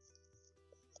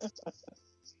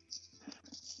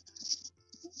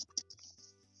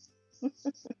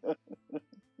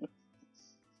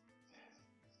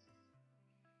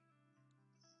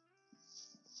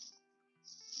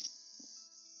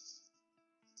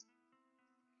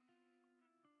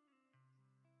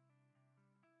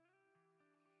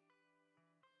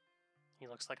 He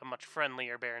looks like a much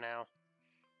friendlier bear now.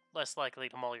 Less likely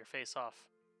to maul your face off.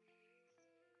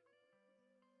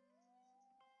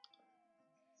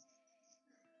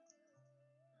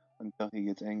 Until he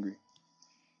gets angry.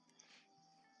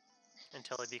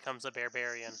 Until he becomes a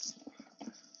barbarian.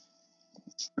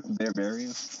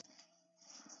 Barbarian?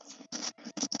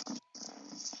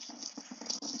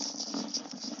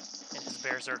 In his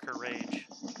berserker rage.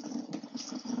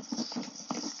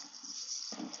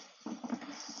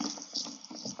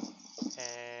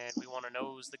 And we want a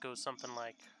nose that goes something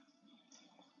like...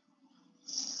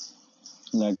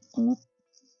 Like boop.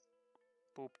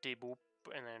 Boop-de-boop,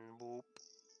 and then boop.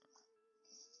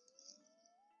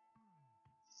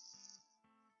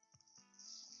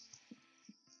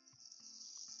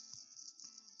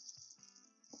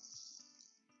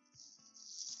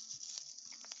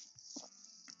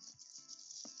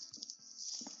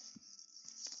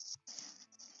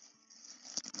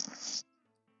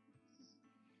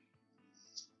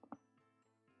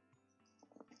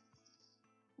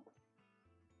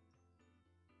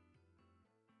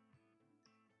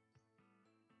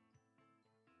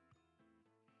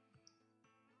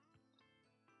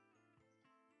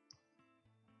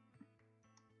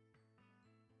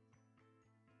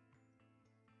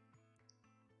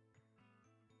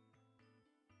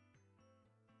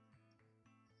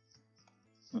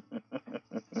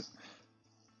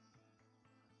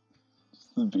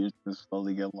 The beards just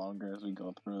slowly get longer as we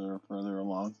go further and further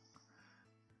along.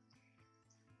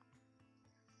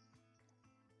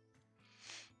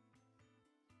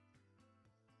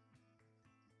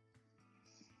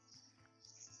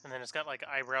 And then it's got like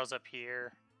eyebrows up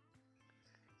here.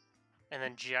 And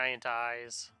then giant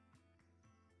eyes.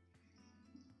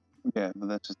 Yeah, but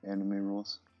that's just anime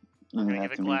rules. I'm gonna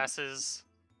give it glasses.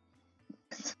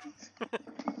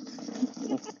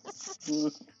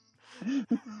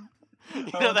 You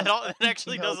know, that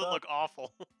actually doesn't look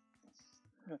awful.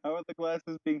 How are the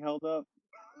glasses being held up?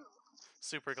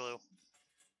 Super glue.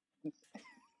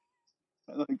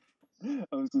 I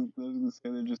was gonna say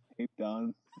they're just taped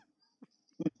on.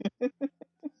 You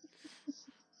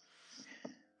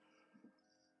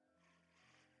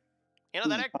know,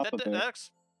 that looks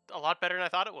a lot better than I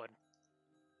thought it would.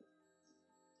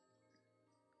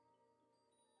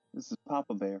 This is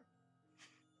Papa Bear.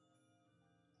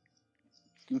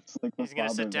 It's like He's gonna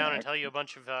sit down and tell you a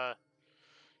bunch of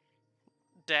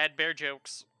dad bear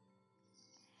jokes.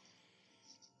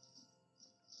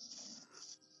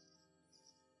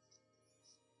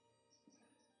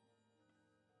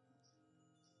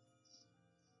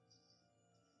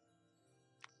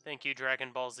 Thank you,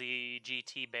 Dragon Ball Z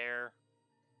GT Bear.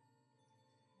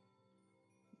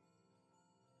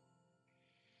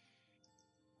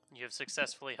 You have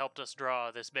successfully helped us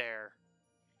draw this bear.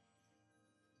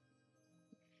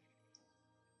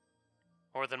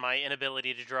 More than my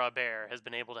inability to draw a bear has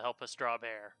been able to help us draw a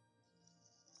bear.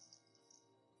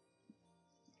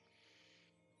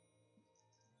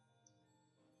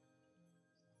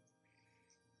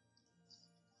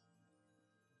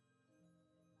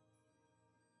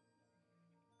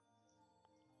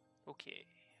 Okay.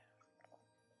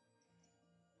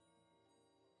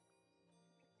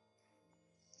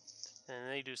 And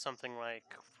they do something like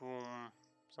boom,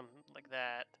 something like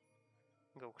that.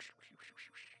 Go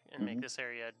and make this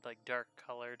area like dark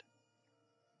colored.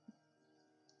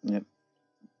 Yep.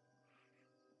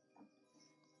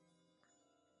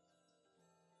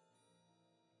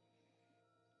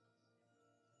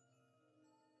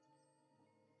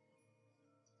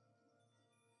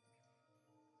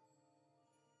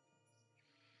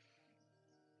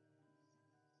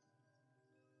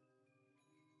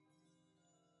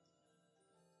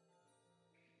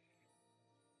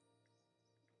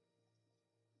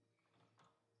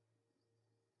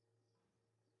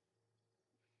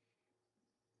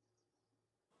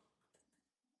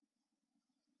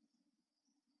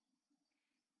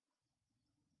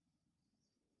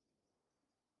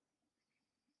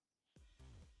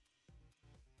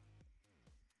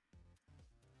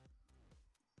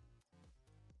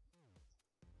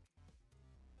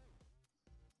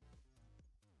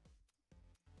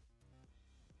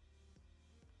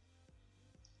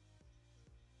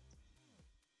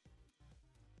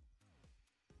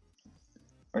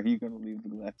 Are you gonna leave the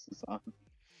glasses on?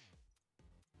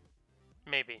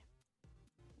 Maybe.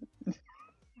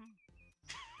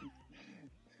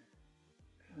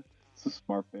 It's a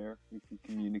smart bear. We can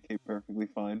communicate perfectly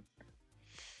fine.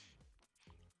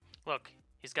 Look,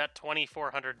 he's got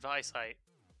 2400 eyesight.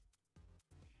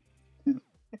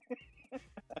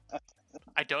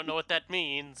 I don't know what that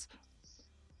means,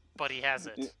 but he has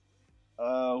it.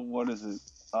 What is it?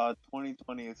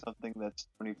 2020 is something that's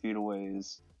 20 feet away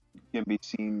can be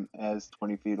seen as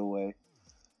 20 feet away.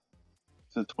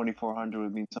 So 2400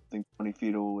 would mean something 20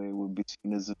 feet away would be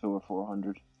seen as if it were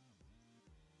 400.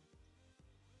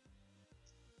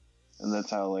 And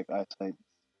that's how, like, eyesight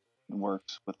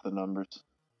works with the numbers.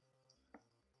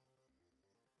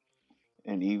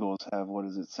 And eagles have, what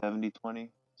is it, 70-20?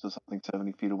 So something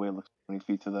 70 feet away looks 20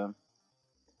 feet to them.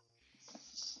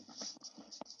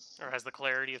 Or has the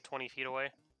clarity of 20 feet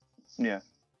away. Yeah.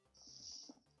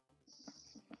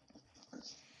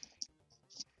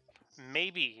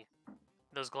 Maybe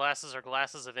those glasses are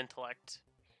glasses of intellect,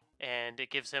 and it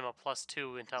gives him a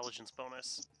 +2 intelligence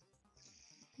bonus.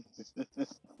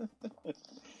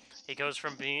 He goes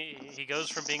from being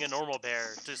a normal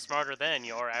bear to smarter than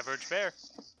your average bear.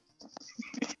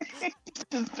 He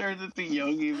just turns into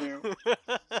Yogi Bear.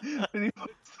 And he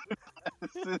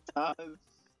puts the glasses on.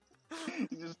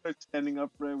 He just starts standing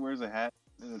upright, wears a hat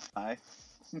and a tie.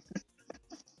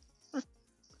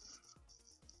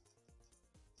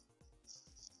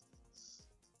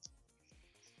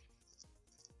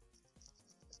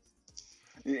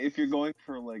 If you're going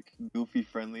for, like, goofy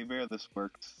friendly bear, this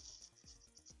works.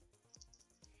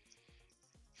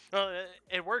 Well,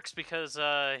 it works because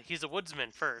he's a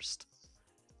woodsman first.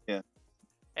 Yeah.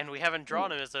 And we haven't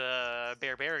drawn him as a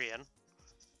barbarian.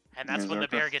 And that's when the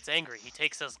bear gets angry. He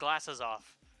takes his glasses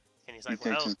off. And he's like, he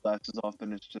takes his glasses off,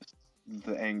 and it's just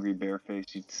the angry bear face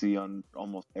you'd see on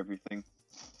almost everything.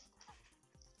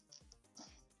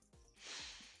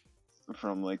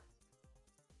 From, like,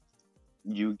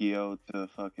 Yu-Gi-Oh! To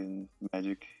fucking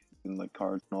Magic and, like,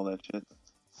 cards and all that shit.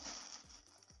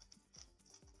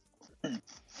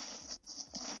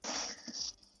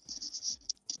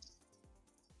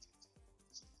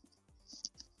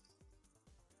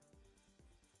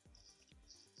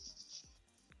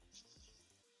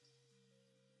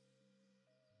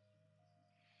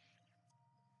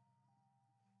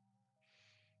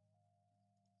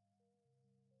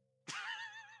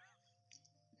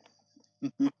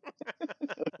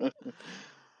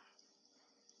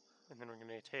 And then we're going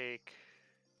to take...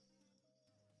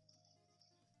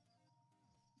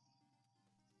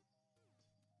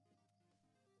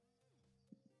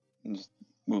 And just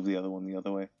move the other one the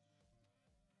other way.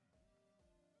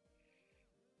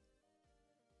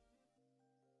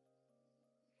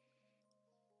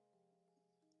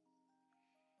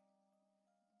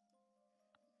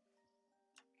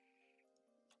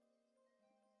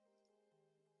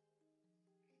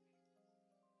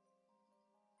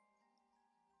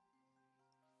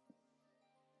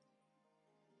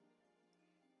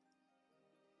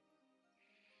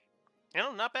 You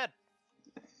know, not bad.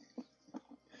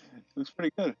 Looks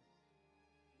pretty good.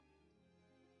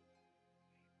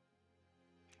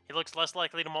 He looks less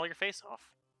likely to maul your face off.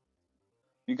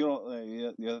 You could,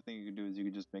 the other thing you could do is you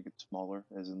could just make it smaller,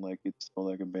 as in, like, it's still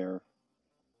like a bear,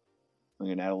 like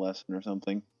an adolescent or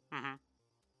something. Mm-hmm.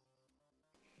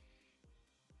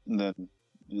 And then,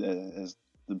 as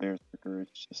the berserker,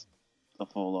 it's just a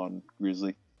full-on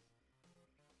grizzly.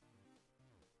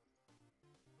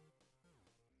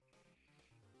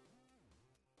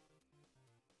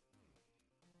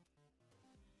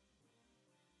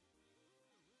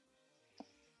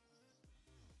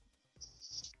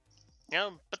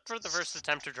 Yeah, but for the first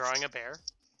attempt of drawing a bear,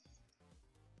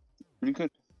 Pretty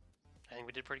good. I think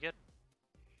we did pretty good.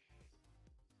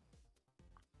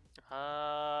 Do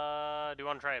you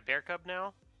want to try a bear cub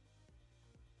now?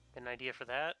 Get an idea for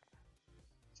that?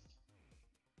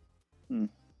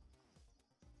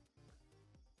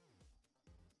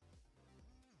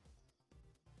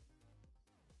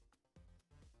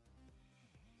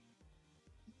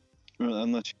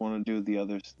 Unless you want to do the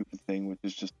other stupid thing, which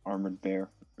is just armored bear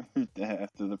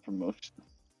after the promotion.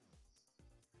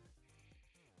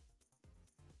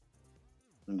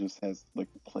 And just has, like,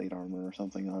 plate armor or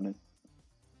something on it.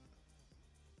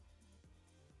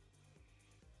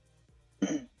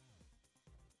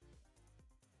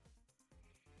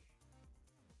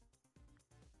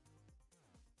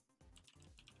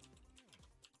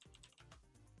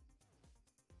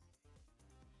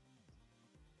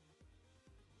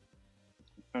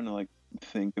 Trying to, like,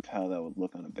 think of how that would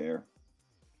look on a bear.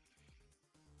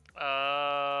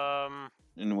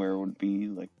 And where it would be,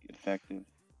 like, effective.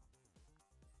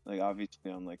 Like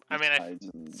obviously on like I the mean, sides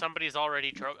and somebody's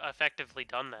already effectively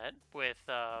done that with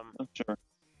I'm sure.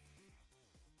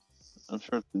 I'm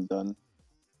sure it's been done.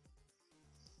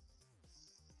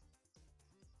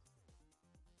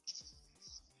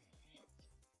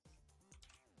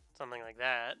 something like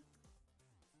that.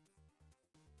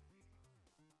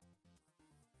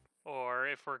 Or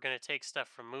if we're gonna take stuff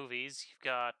from movies, you've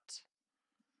got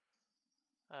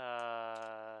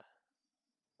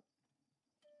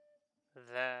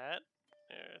that.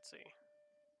 Let's see.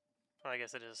 Well, I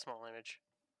guess it is a small image.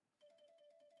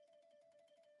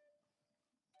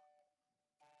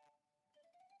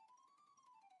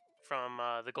 From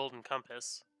The Golden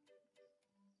Compass.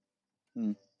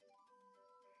 Hmm.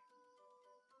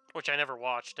 Which I never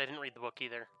watched. I didn't read the book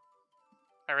either.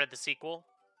 I read the sequel.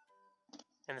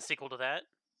 And the sequel to that.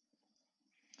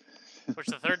 Which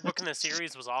the third book in the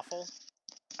series was awful.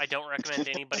 I don't recommend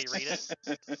anybody read it.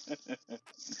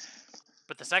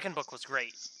 But the second book was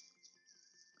great.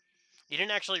 You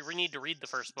didn't actually need to read the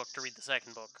first book to read the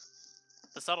second book.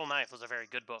 The Subtle Knife was a very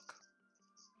good book.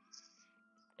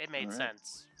 It made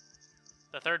sense.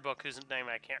 The third book, whose name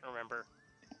I can't remember.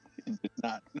 It did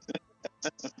not.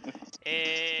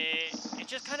 It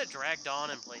just kind of dragged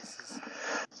on in places.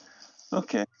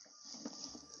 Okay.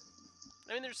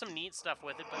 I mean, there's some neat stuff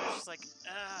with it, but it's just like,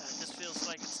 it just feels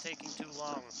like it's taking too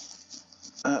long.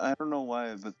 I don't know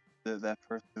why, but that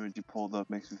first image you pulled up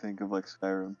makes me think of like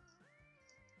Skyrim.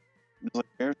 It's like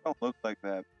bears don't look like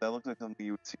that. That looks like something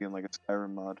you would see in like a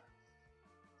Skyrim mod.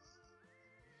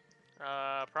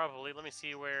 Probably. Let me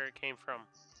see where it came from.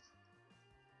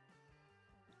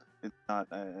 It's not.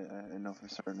 I know for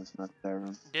certain it's not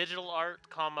Skyrim. Digital art,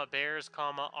 bears,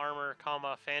 armor,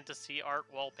 fantasy art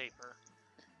wallpaper.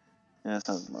 Yeah, that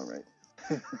sounds about right.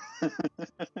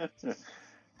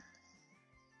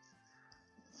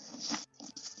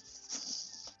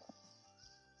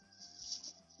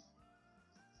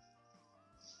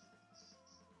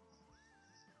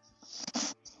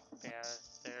 Yeah,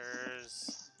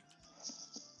 there's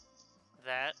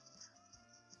that.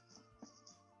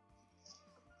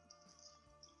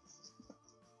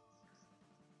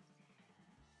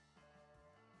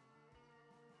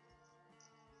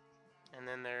 And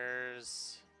then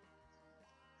there's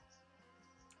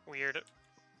weird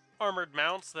armored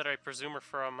mounts that I presume are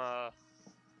from,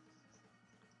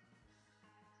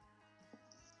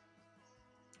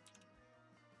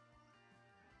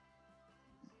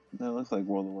 That looks like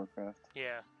World of Warcraft.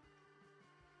 Yeah.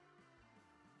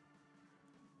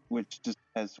 Which just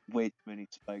has way too many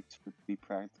spikes for it to be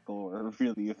practical or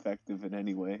really effective in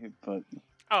any way, but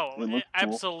Oh, it looks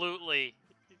cool. absolutely.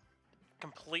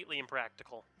 Completely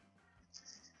impractical.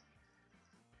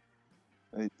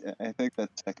 I think that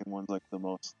second one's like the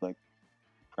most like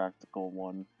practical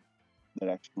one that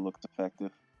actually looks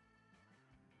effective.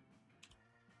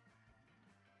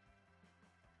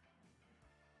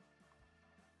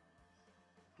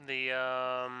 The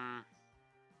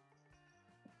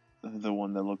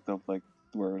one that looked up like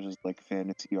where it was just like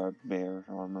fantasy art bear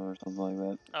armor or something like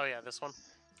that. Oh yeah, this one.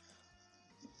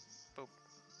 Boop.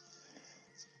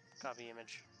 Copy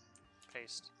image.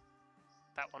 Paste.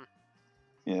 That one.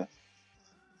 Yeah.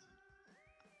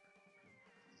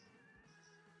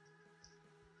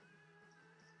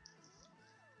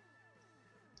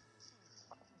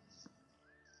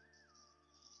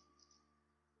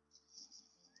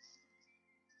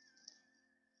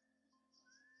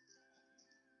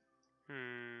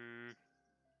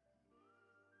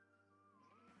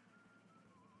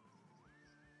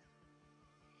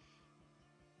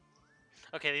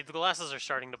 Okay, the glasses are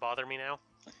starting to bother me now.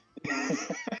 You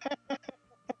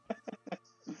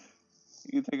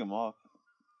can take them off,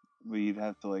 but you'd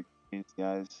have to like change the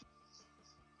eyes.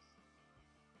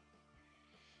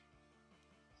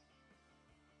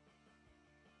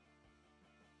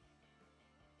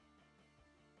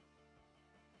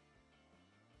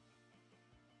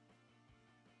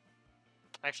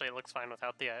 Actually, it looks fine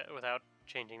without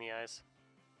changing the eyes.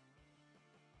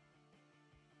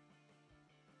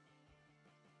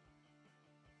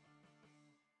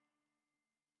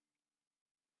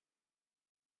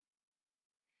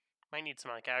 Might need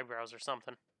some like eyebrows or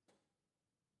something.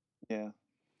 Yeah.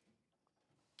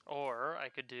 Or I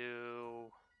could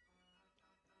do.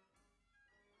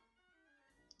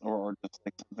 Or just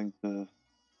like something to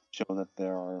show that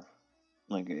there are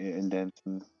like indents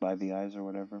by the eyes or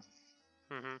whatever.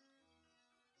 Mm-hmm.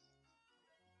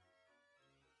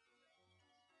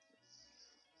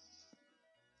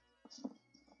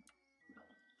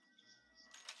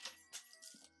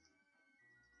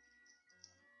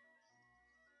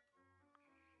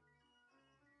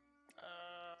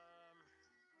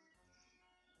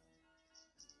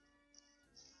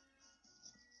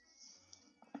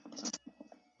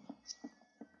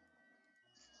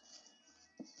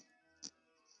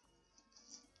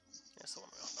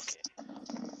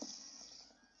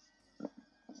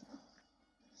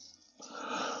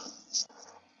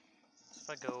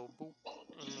 I go boop,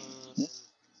 and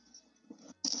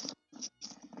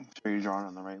Sure you're drawing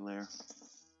on the right layer.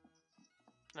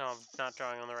 no, I'm not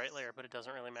drawing on the right layer, but it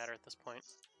doesn't really matter at this point.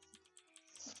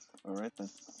 Alright then.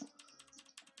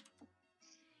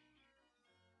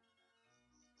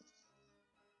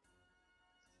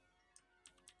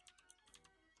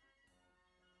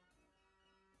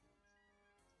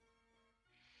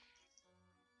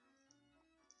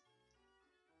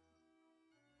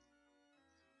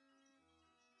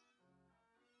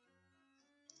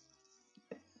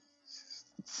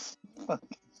 Fuck.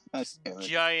 Just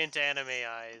giant anime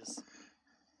eyes.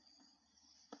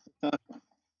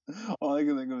 All I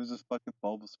can think of is just fucking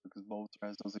Bulbasaur, because Bulbasaur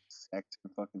has those exact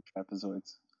same fucking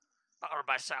trapezoids.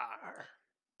 Bulbasaur,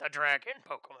 the dragon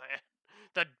Pokemon,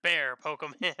 the bear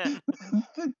Pokemon,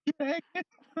 The dragon!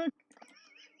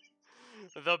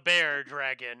 the bear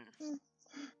dragon.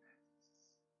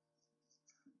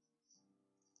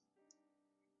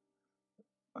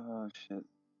 Oh shit.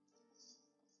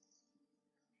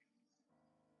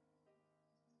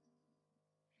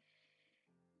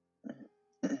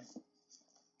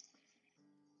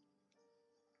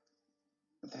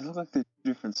 They look like they're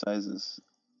different sizes.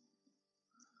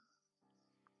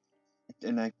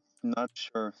 And I'm not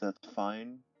sure if that's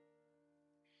fine.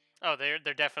 Oh, they're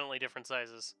definitely different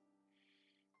sizes.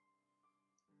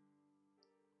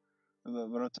 But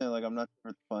I'm saying, like, I'm not sure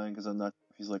if it's fine because I'm not sure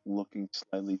if he's, like, looking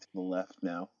slightly to the left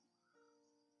now.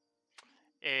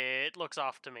 It looks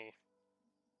off to me.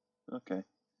 Okay.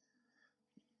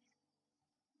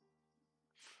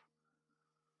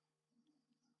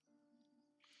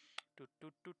 Doot,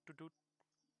 doot, doot, doot, doot.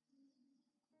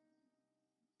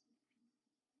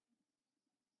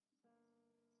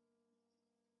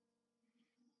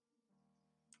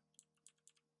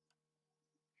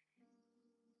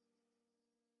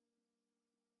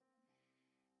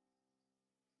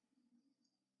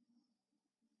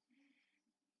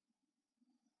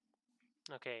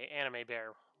 Okay, anime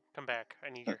bear, come back. I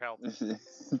need your help.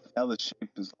 Now the shape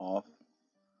is off.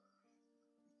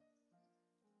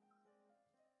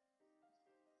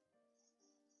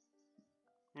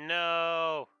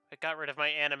 No, I got rid of my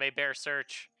anime bear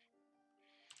search.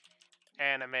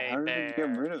 Anime How did bear. you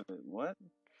get rid of it? What?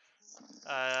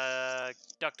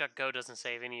 DuckDuckGo doesn't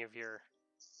save any of your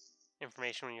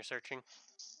information when you're searching.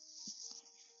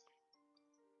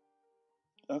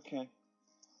 Okay.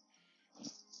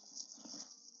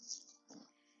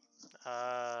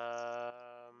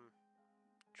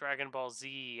 Dragon Ball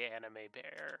Z anime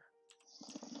bear.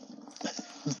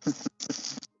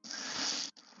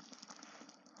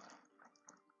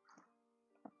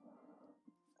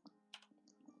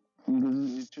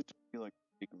 It should be like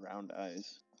big round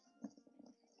eyes.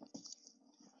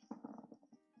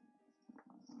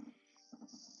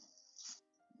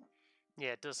 Yeah,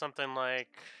 it does something like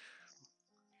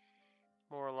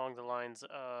more along the lines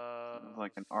of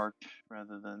Like an arch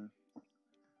rather than.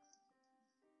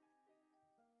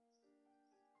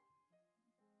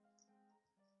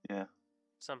 Yeah.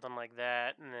 something like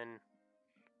that, and then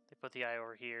they put the eye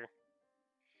over here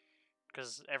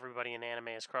because everybody in anime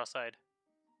is cross-eyed.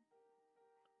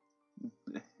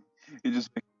 It just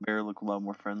makes the bear look a lot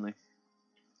more friendly.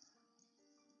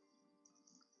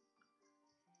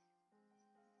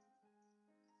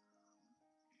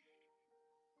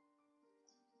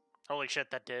 Holy shit,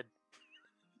 that did.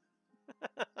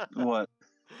 What?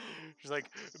 She's like,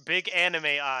 big anime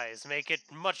eyes, make it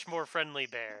much more friendly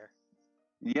bear.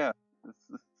 Yeah.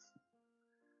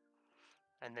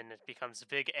 And then it becomes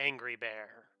big angry bear.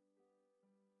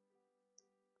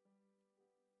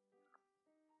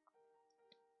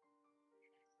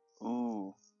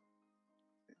 Ooh.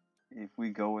 If we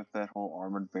go with that whole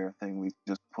armored bear thing, we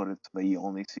just put it so that you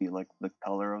only see like the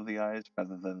color of the eyes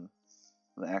rather than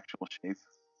the actual shape.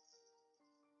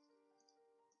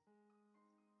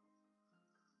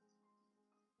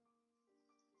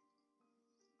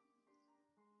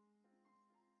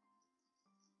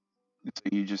 So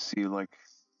you just see like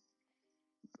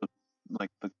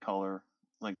the color,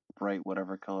 like bright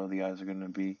whatever color the eyes are gonna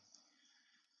be,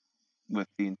 with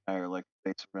the entire like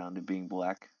face around it being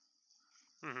black.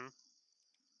 Mm-hmm.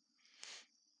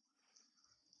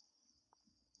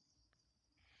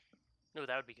 Oh,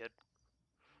 that would be good.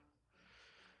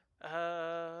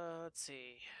 Let's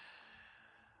see.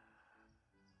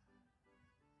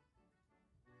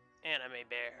 Anime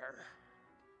bear.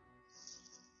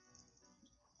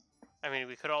 I mean,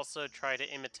 we could also try to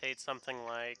imitate something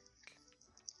like...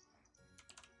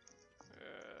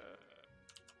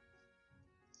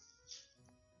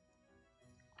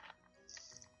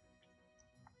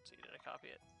 let's see, did I copy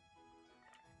it?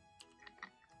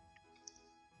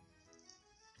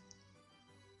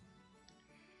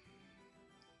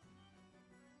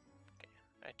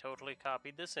 totally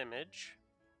copied this image,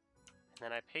 and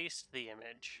then I paste the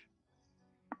image.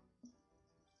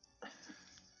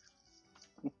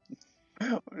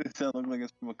 What does that look like?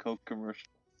 It's from a Coke commercial.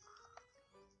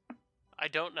 I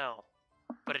don't know,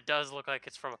 but it does look like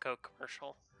it's from a Coke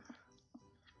commercial.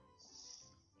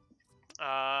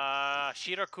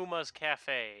 Shirakuma's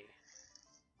Cafe.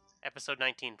 Episode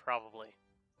 19, probably.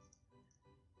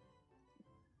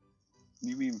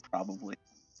 You mean probably?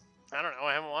 I don't know,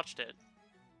 I haven't watched it.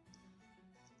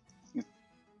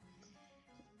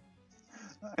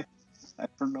 I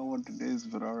don't know what it is,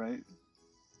 but alright.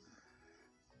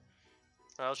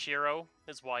 Well, Shiro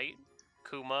is white,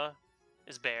 Kuma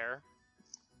is bear,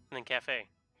 and then Cafe.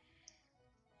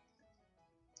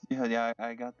 Yeah,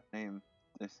 I got the name.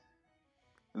 At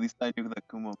least I knew that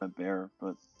Kuma meant bear,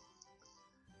 but...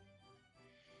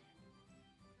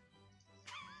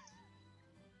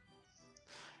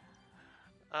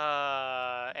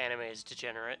 Anime is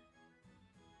degenerate.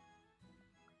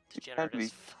 Degenerate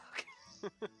as fuck.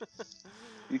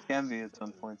 You can be at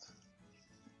some points.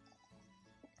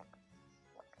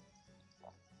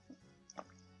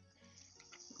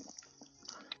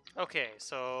 Okay,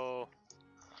 so...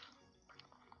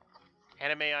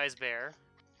 Anime eyes bear.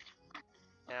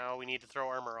 Now we need to throw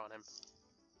armor on him.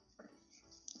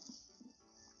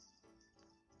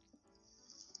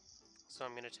 So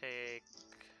I'm gonna take...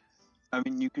 I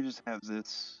mean, you could just have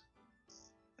this,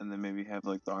 and then maybe have,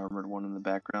 like, the armored one in the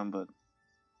background, but...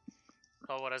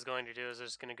 Well, what I was going to do is I'm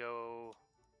just gonna go...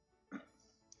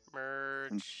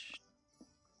 Merge...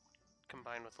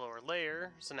 Combine with lower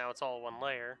layer, so now it's all one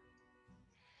layer.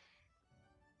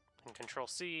 And Control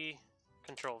C,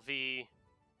 Control V,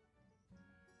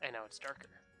 and now it's darker.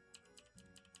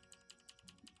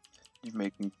 You're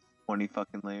making 20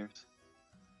 fucking layers.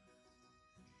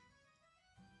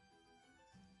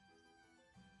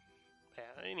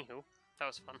 Yeah, anywho, that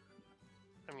was fun.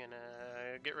 I'm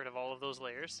gonna get rid of all of those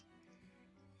layers.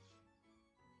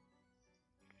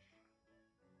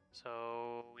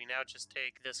 So we now just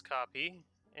take this copy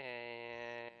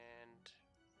and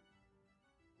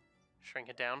shrink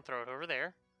it down, throw it over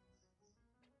there.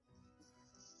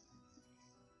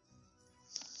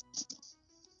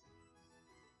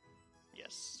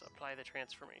 Yes, apply the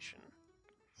transformation.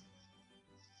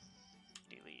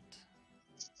 Delete.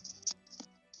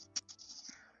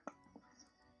 I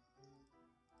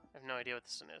have no idea what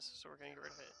this one is, so we're going to get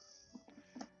rid of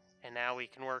it. And now we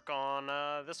can work on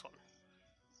this one.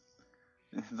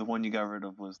 The one you got rid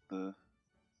of was the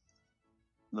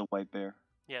white bear.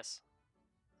 Yes,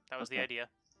 that was Okay. the idea.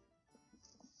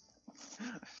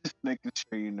 Just making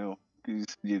sure you know,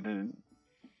 because you didn't.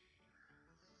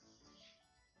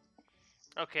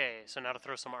 Okay, so now to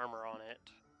throw some armor on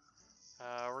it.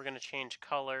 We're going to change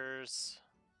colors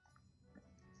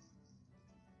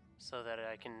so that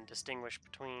I can distinguish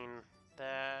between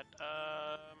that.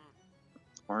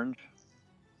 Orange?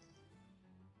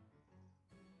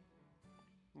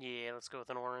 Yeah, let's go with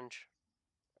an orange.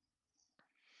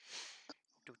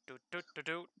 Doot, doot, doot, doot,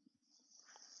 doot.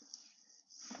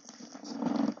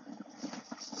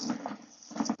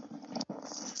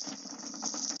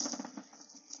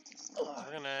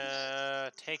 We're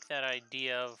gonna take that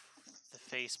idea of the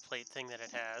faceplate thing that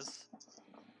it has.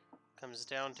 Comes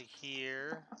down to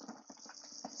here.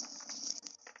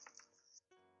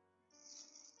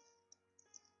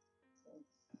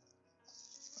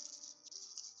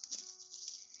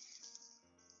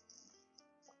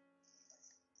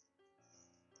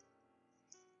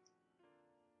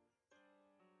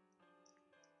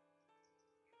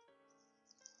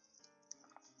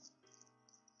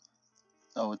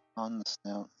 Oh, it's on the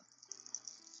snout.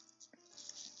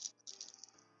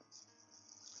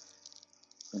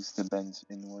 It's the bends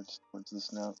inwards towards the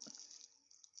snout.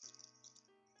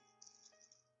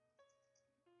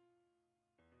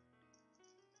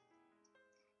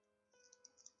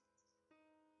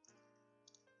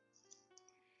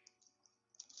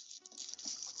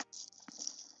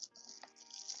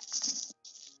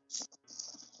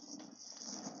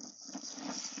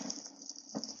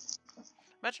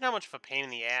 Imagine how much of a pain in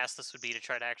the ass this would be to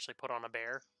try to actually put on a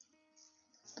bear.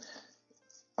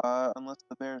 Unless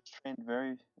the bear is trained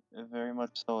very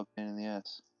much so a pain in the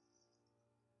ass.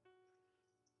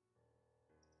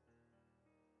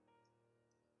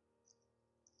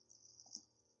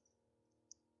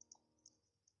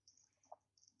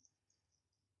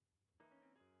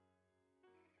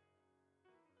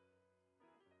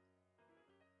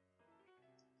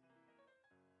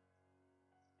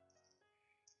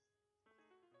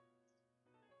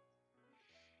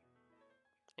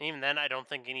 And even then, I don't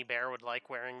think any bear would like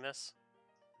wearing this.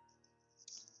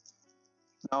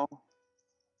 No.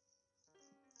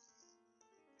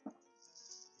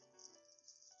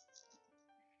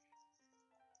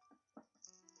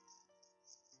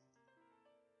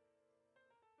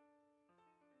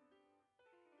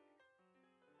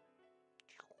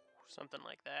 something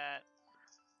like that.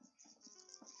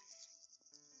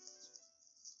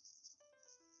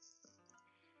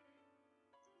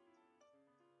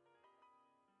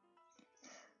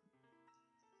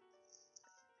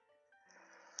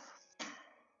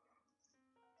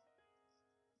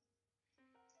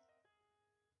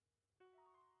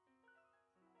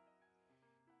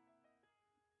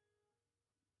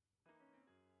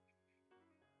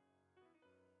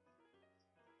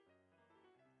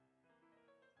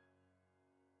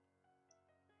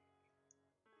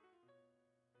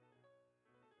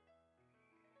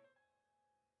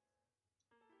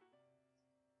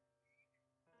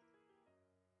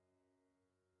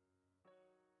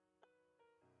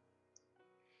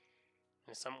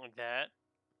 And something like that.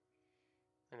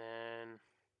 And then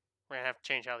we're going to have to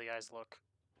change how the eyes look.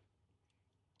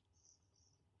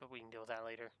 But we can deal with that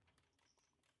later.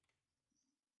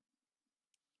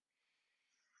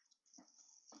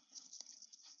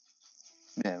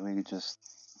 Yeah, we could just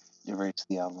erase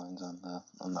the outlines on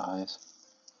the eyes.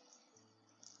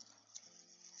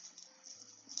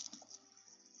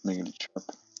 Making it sharp.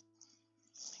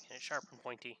 Making it sharp and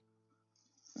pointy.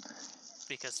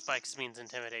 Because spikes means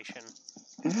intimidation.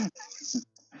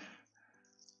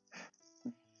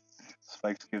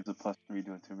 Spikes gives a +3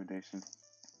 to intimidation.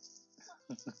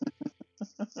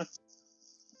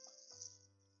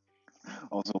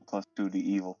 Also +2 to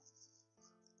evil.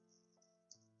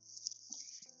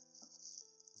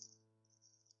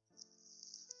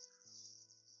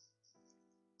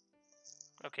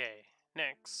 Okay,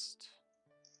 next.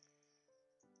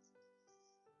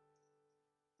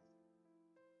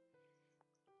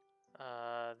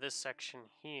 This section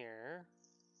here.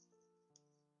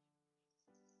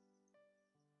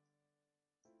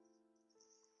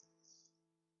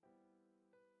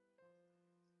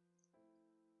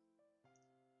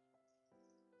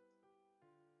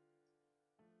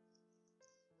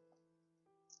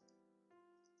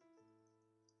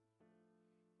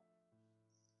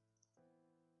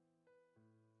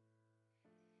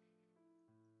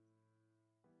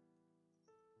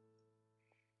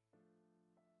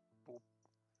 Boop.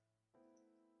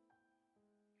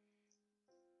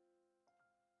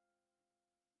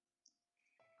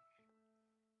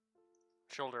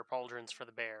 Shoulder pauldrons for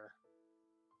the bear.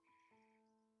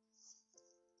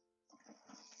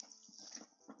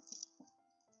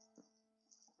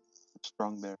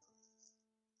 Strong bear.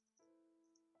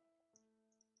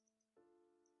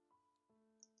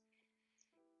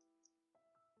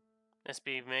 This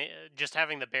be just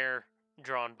having the bear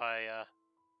drawn by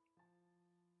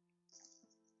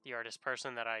the artist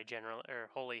person that I generally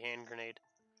holy hand grenade.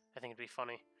 I think it'd be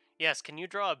funny. Yes, can you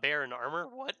draw a bear in armor?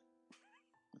 What?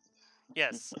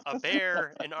 Yes, a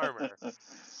bear in armor.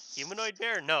 Humanoid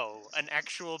bear? No, an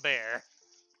actual bear.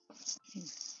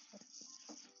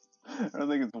 I don't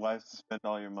think it's wise to spend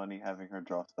all your money having her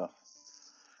draw stuff.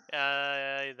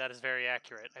 That is very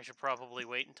accurate. I should probably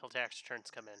wait until tax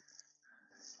returns come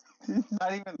in.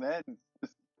 Not even then.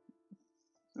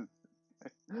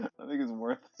 I think it's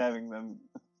worth having them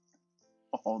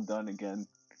all done again.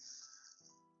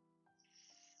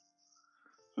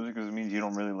 Especially because it means you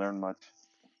don't really learn much.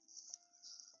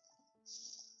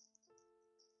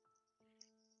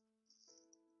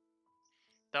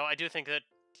 Though I do think that,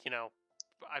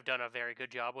 I've done a very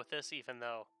good job with this, even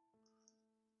though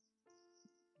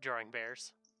drawing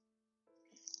bears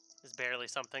is barely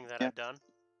something that I've done.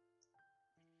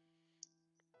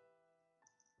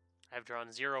 I've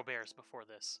drawn 0 bears before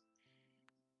this.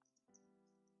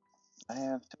 I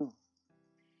have too.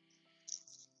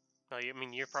 No, I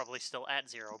mean, you're probably still at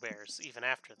 0 bears, even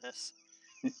after this.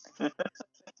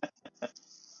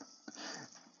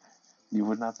 You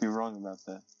would not be wrong about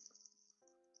that.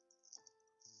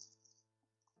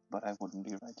 But I wouldn't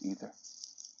be right either.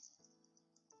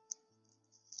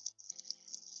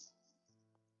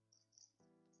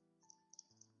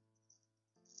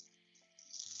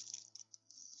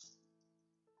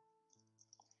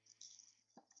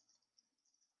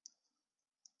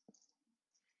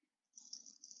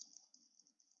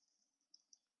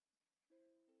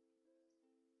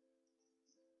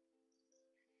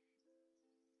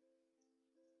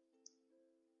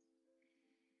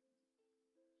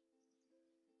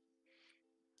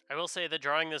 I will say that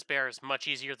drawing this bear is much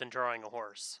easier than drawing a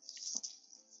horse.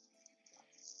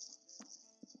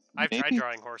 I've tried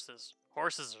drawing horses.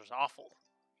 Horses are awful.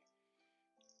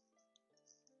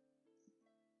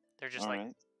 They're just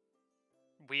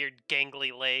weird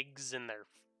gangly legs and their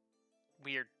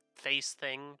weird face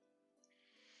thing.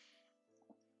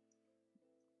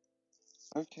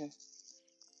 Okay.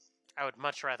 I would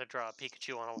much rather draw a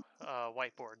Pikachu on a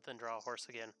whiteboard than draw a horse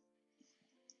again.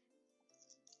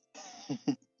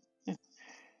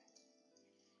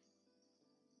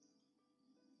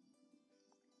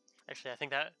 Actually, I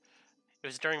think that it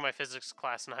was during my physics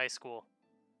class in high school.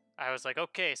 I was like,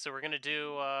 okay, so we're gonna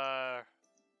do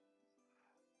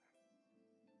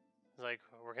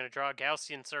we're gonna draw a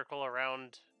Gaussian circle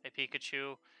around a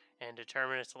Pikachu and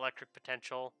determine its electric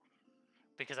potential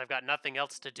because I've got nothing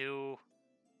else to do.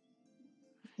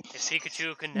 If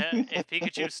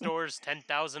Pikachu stores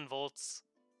 10,000 volts.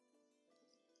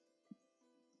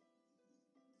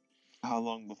 How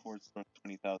long before it starts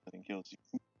 20,000 and kills you?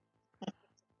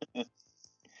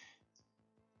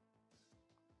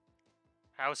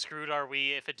 How screwed are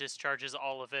we if it discharges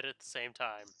all of it at the same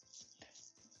time?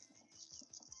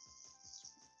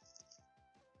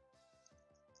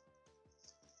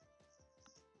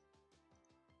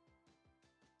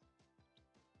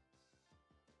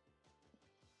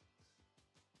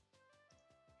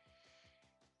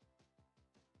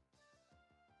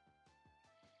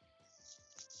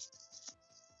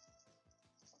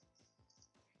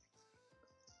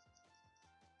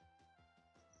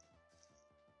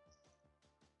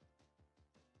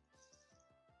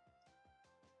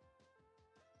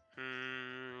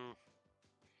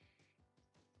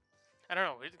 I don't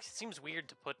know. It seems weird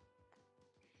to put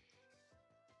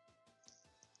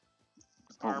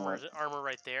armor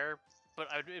right there, but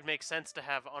it makes sense to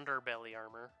have underbelly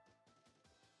armor.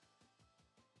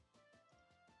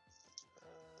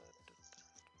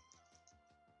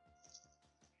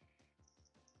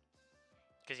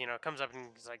 Because, you know, it comes up and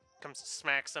comes to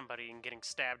smack somebody and getting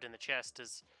stabbed in the chest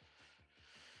is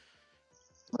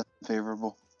less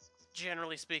favorable.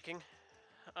 Generally speaking.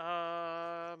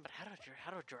 But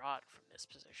how to draw it from this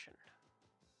position?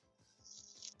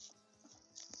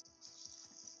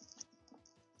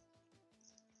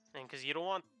 And because you don't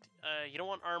want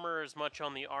armor as much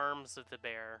on the arms of the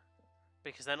bear,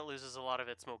 because then it loses a lot of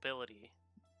its mobility.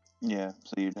 Yeah,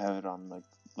 so you'd have it on like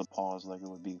the paws, like it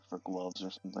would be for gloves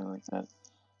or something like that.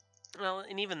 Well,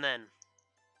 and even then,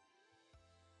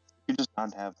 you just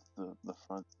not have the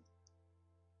front.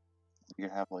 You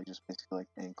could have like just basically like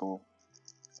ankle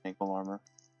armor,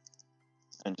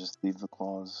 and just leave the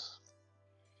claws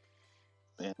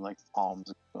and like palms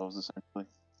exposed essentially.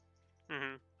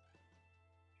 Mm-hmm.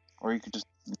 Or you could just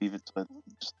leave it so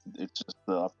it's just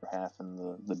the upper half and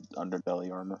the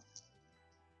underbelly armor.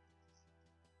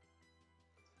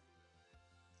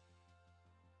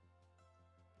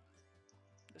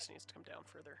 This needs to come down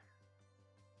further.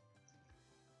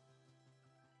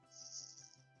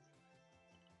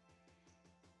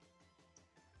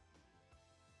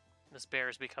 This bear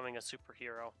is becoming a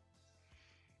superhero.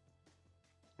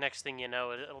 Next thing you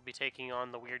know, it'll be taking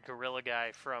on the weird gorilla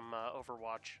guy from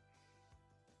Overwatch.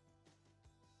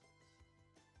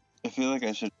 I feel like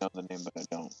I should know the name, but I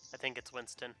don't. I think it's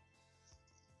Winston.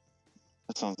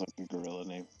 That sounds like a gorilla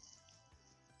name.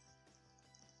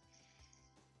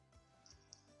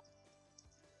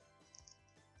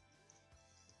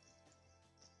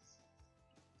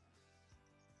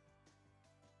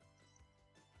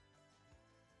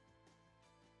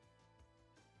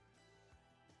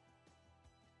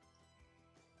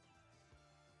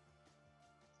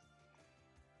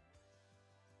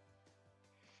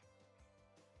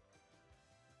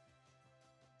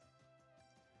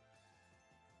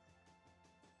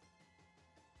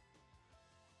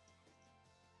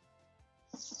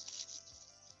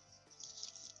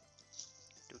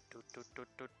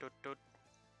 Doot.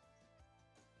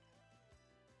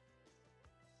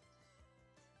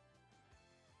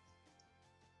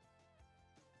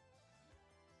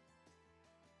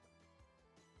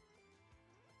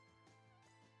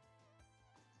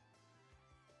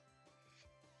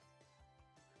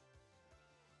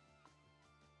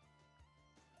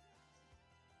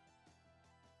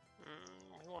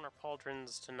 We want our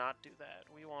pauldrons to not do that.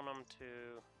 We want them to...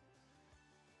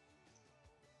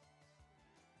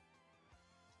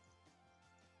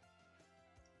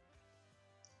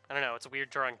 I don't know, it's weird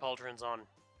drawing pauldrons on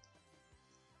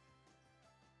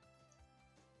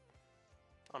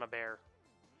a bear.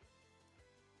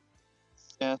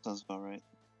 Yeah, that sounds about right.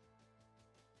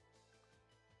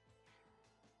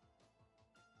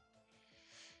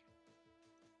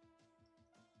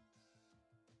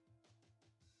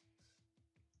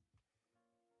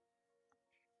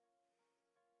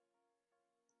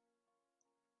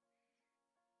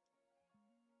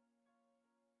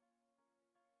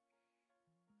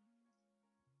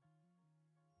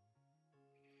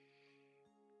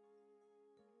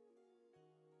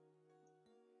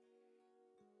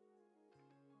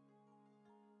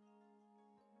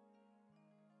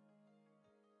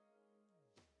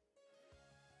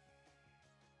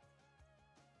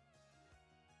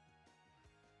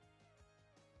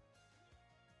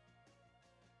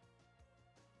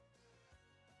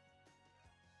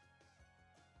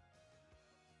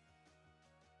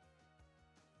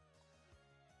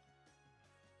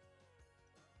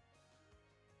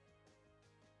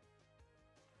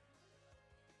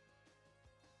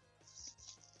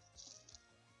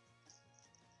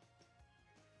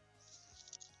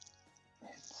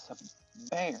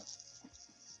 There.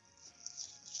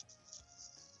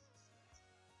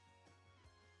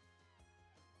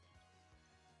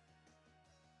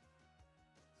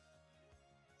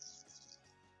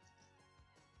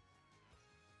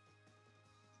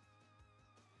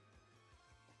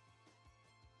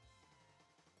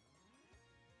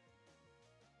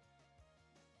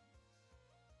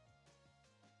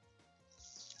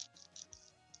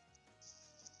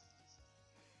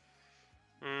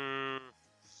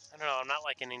 I don't know. I'm not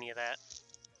liking any of that.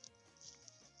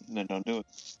 Then don't do it.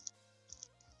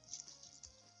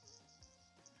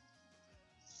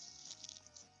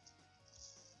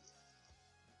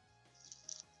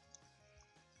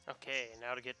 Okay,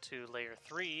 now to get to layer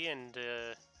 3 and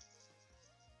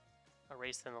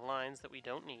erase the lines that we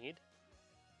don't need.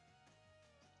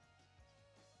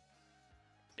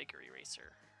 Bigger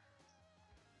eraser.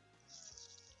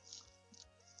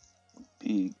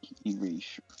 Big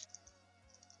erasure.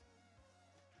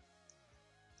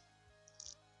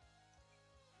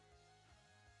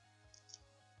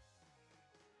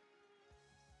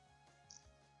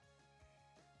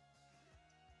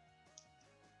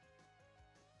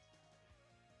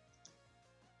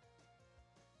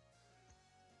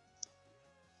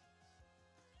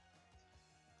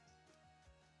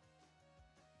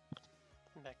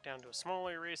 Back down to a small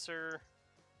eraser.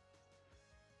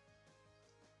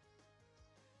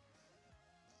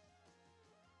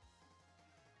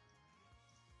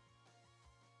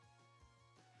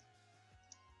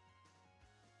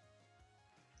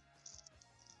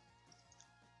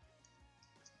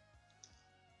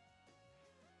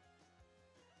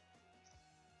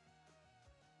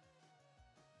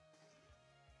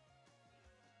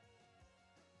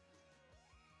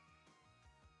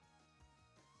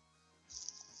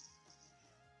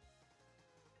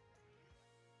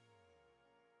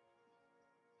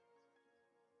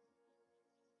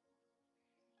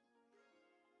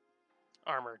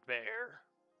 Armored bear.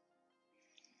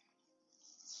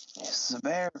 It's a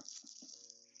bear.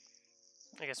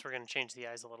 I guess we're going to change the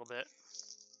eyes a little bit.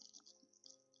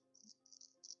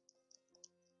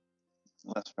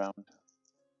 Less round.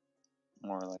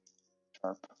 More like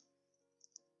sharp.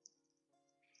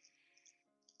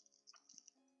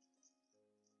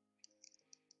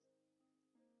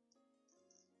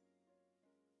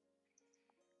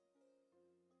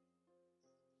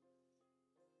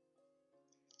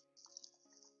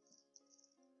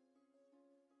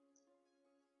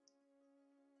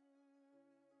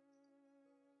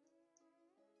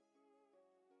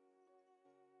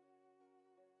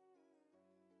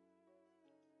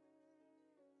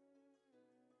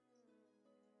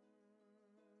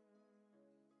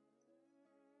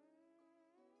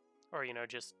 Or, you know,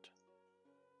 just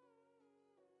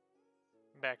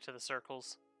back to the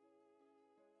circles.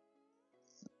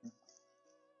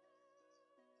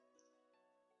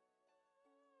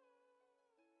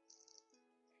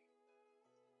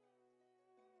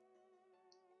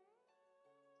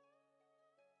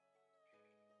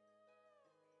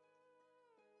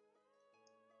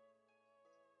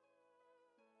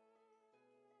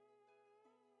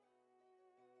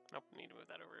 Nope, need to move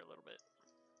that over a little bit.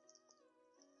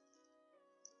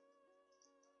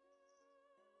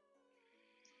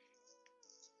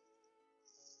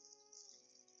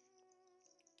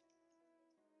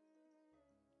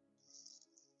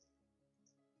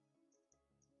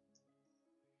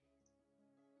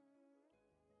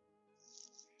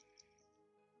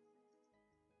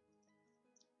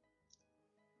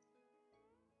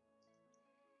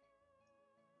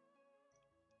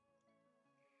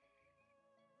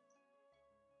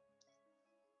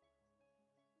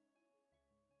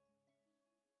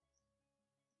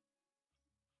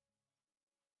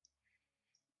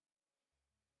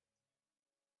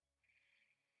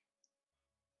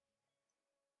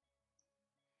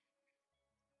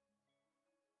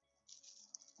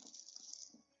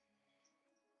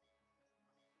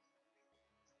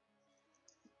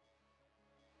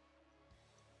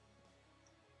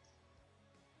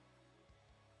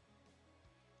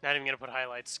 Not even going to put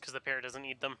highlights, because the bear doesn't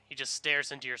need them. He just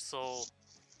stares into your soul.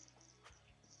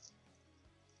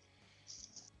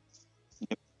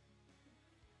 Yep.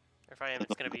 Or if I am,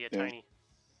 it's going to be a tiny...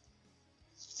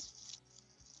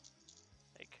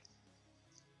 Like...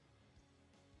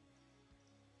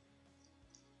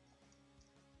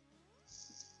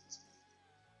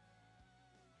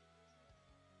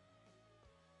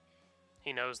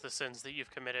 He knows the sins that you've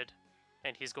committed,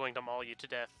 and he's going to maul you to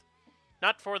death.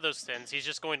 Not for those sins, he's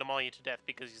just going to maul you to death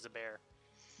because he's a bear.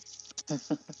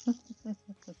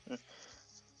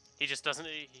 He just doesn't...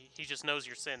 He just knows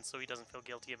your sins, so he doesn't feel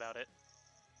guilty about it.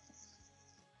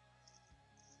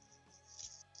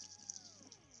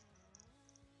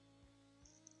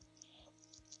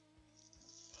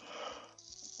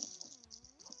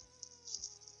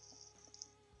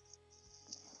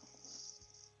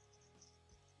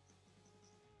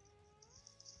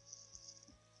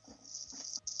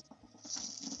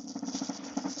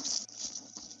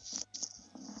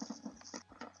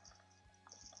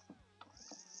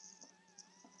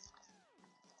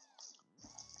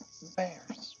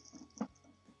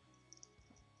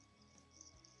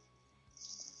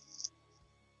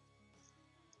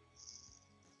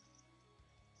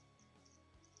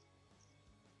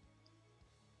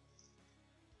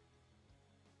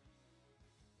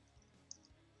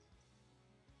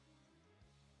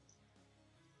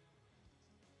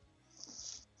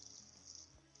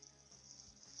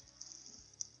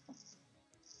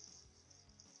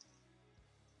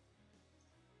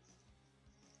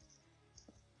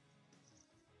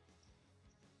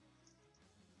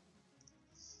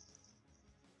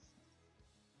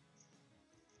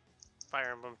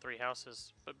 Fire Emblem Three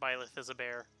Houses, but Byleth is a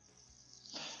bear.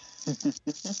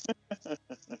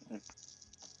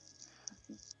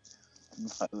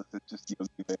 Byleth is just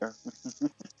Yogi Bear.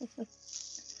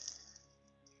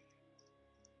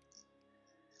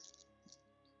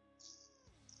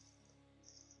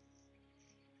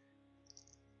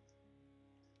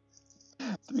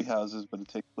 Three houses, but it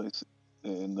takes place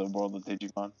in the world of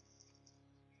Digimon.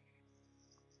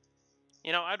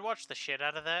 You know, I'd watch the shit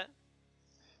out of that.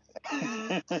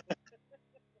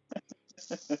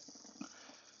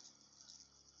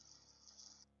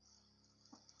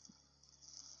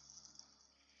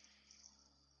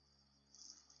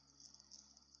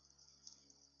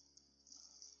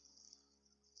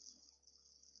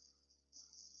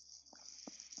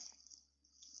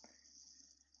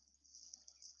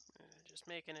 Just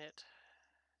making it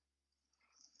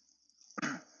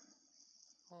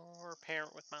more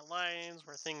apparent with my lines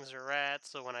where things are at,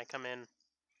 so when I come in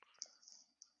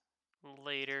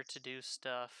later to do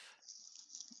stuff.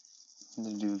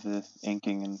 To do the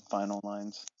inking and final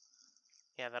lines.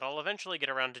 Yeah, that I'll eventually get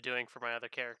around to doing for my other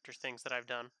characters, things that I've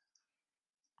done.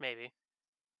 Maybe.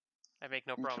 I make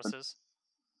no promises.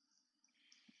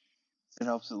 It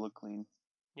helps it look clean.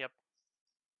 Yep.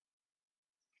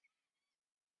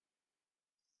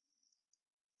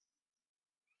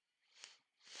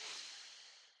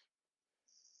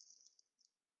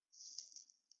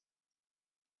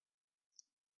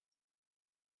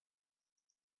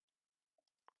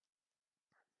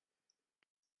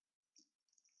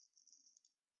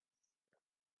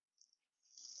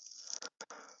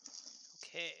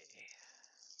 Okay.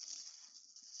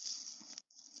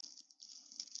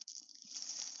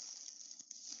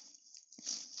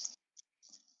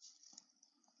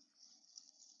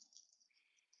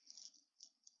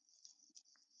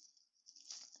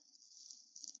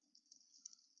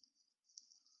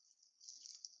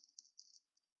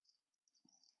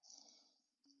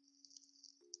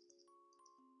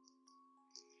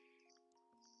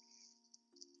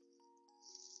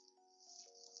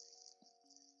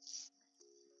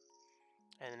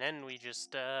 And then we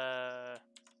just,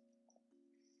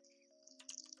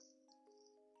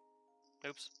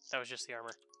 oops, that was just the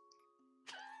armor.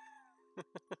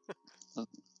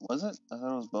 Was it? I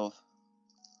thought it was both.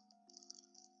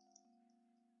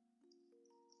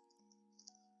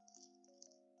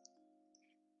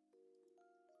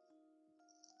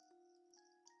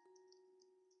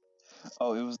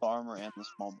 Oh, it was the armor and the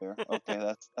small bear. Okay,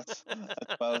 that's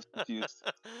why I was confused.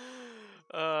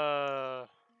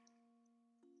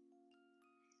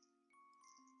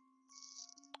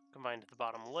 Combine to the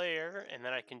bottom layer, and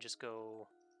then I can just go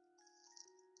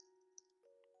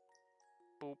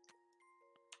boop,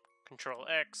 Control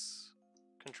X,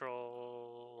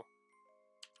 Control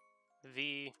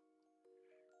V,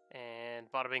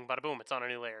 and bada bing, bada boom, it's on a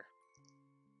new layer.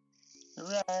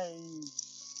 Hooray!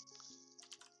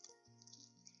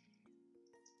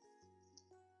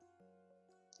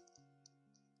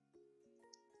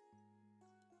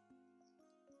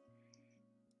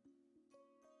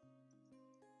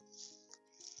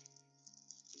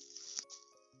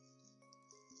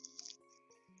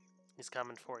 He's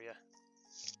coming for you.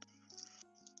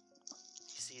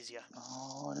 He sees you.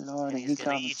 Oh lord, and he's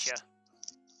gonna eat you.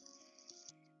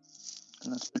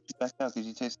 And let's put you back out because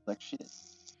you taste like shit.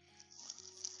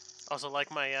 Also,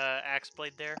 like my axe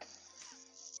blade there.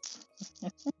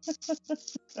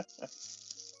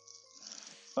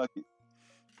 Fuck it.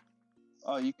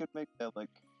 Oh, you could make that like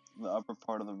the upper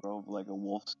part of the robe like a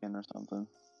wolf skin or something.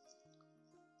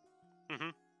 Mm-hmm.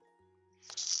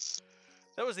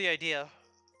 That was the idea.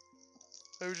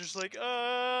 I was just like,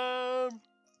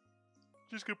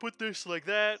 just gonna put this like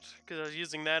that because I was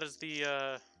using that as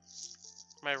the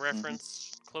my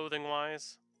reference clothing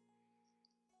wise.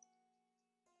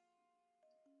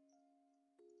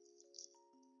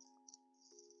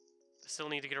 I still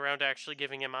need to get around to actually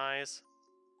giving him eyes.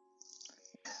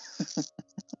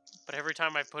 But every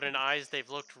time I've put in eyes, they've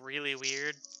looked really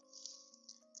weird.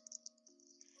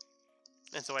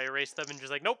 And so I erased them and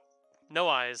just like, nope, no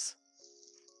eyes.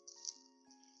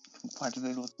 Why do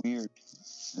they look weird?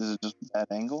 Is it just a bad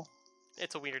angle?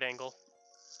 It's a weird angle.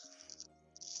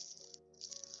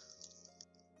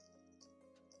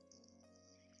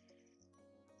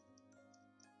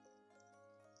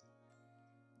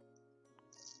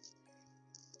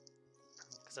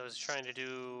 Because I was trying to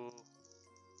do...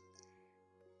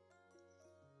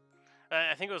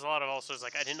 I think it was a lot of also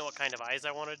like I didn't know what kind of eyes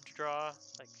I wanted to draw.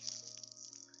 Like,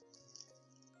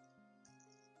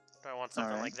 do I want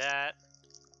something like that?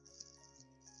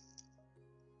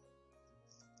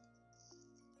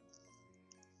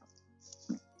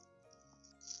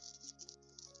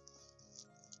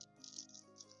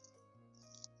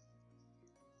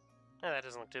 that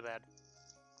doesn't look too bad.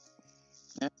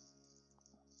 Yeah.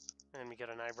 And we get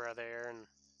an eyebrow there, and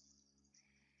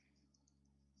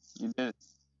You did it.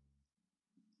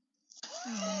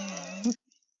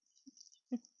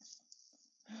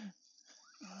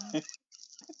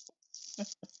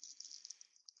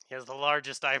 he has the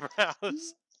largest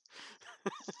eyebrows.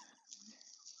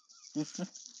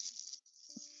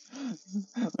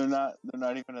 They're not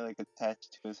even like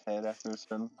attached to his head after a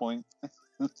certain point.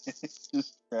 They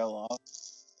just trail off.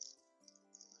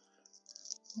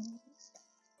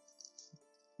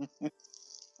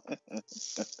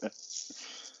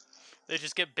 They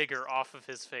just get bigger off of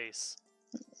his face.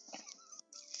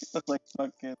 Like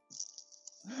fucking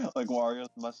like Wario's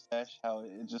mustache, how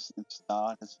it's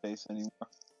not on his face anymore.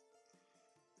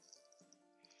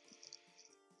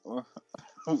 Or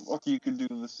you could do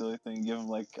the silly thing, give him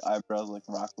like eyebrows like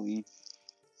Rock Lee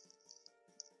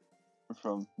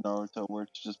from Naruto, where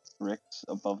it's just bricks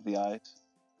above the eyes.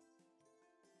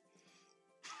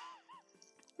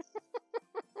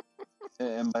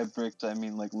 And by bricks, I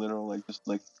mean like literal, like just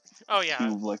like Oh yeah.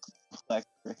 two like black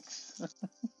bricks.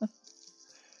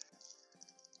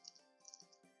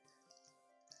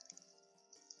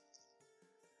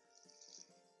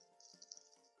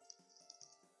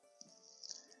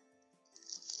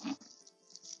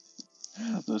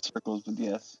 The circles, but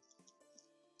yes.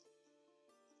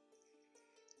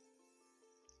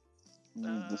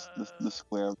 The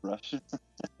square brush.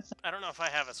 I don't know if I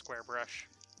have a square brush.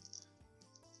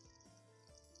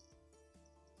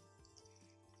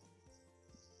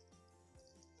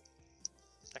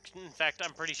 In fact,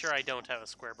 I'm pretty sure I don't have a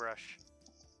square brush.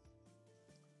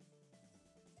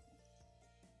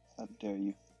 How dare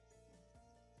you?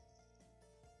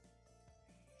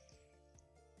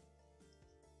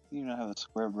 You don't have a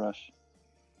square brush.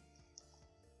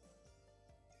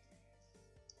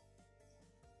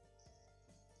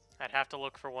 I'd have to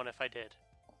look for one if I did.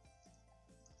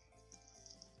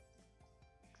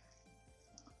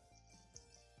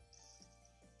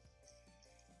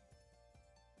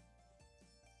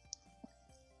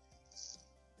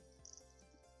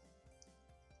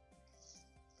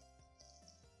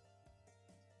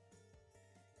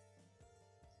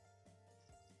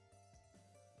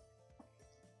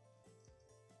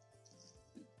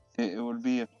 It would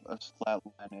be a flat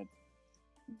line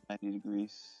at 90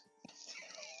 degrees.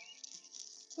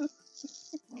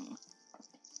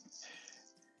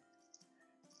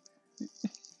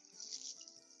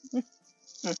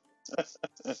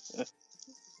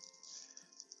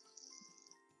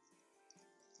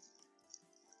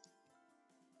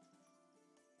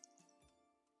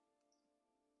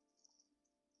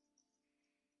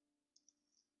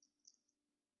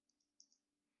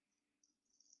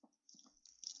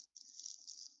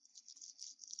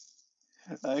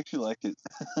 I actually like it.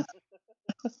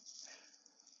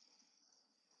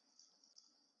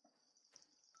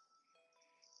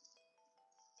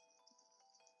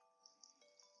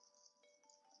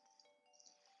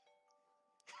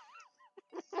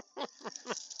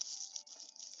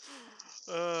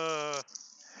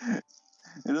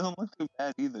 It doesn't look too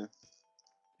bad either.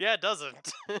 Yeah, it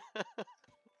doesn't.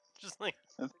 Just like...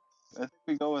 I think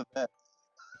we go with that.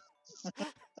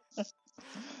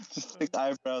 Just take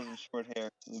eyebrows and short hair.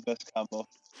 The best combo.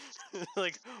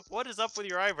 like, what is up with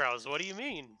your eyebrows? What do you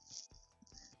mean?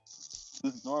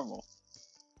 This is normal.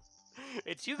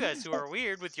 It's you guys who are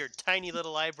weird with your tiny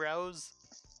little eyebrows.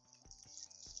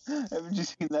 Haven't you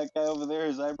seen that guy over there?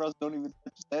 His eyebrows don't even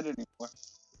touch his head anymore.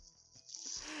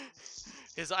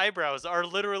 His eyebrows are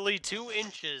literally 2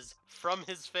 inches from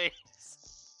his face.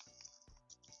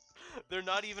 They're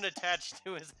not even attached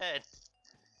to his head.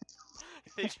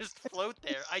 They just float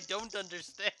there. I don't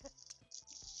understand.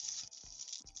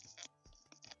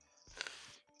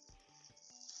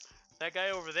 That guy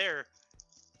over there,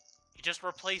 he just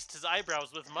replaced his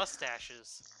eyebrows with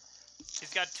mustaches.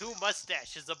 He's got 2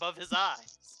 mustaches above his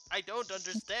eyes. I don't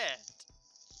understand.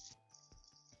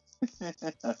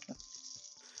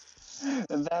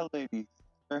 And that lady,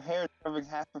 her hair is covering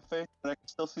half her face, but I can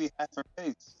still see half her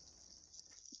face.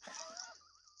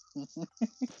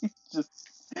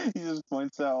 He just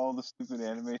points out all the stupid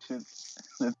animation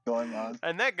that's going on.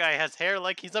 And that guy has hair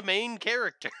like he's a main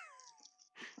character.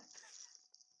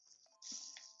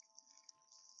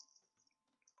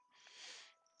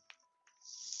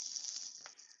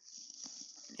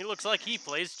 He looks like he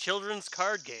plays children's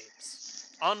card games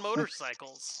on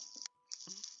motorcycles.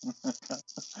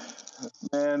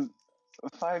 Man,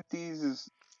 5Ds is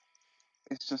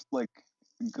it's just like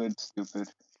good stupid.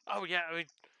 Oh yeah, I mean,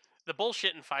 the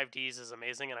bullshit in 5Ds is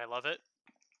amazing and I love it.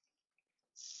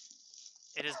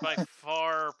 It is by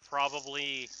far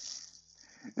probably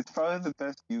It's probably the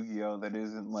best Yu-Gi-Oh that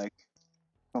isn't like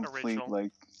complete Original.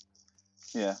 like,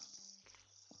 yeah.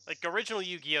 Like, original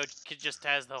Yu-Gi-Oh! Just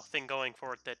has the thing going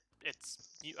for it that it's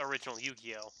original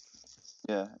Yu-Gi-Oh!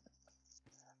 Yeah,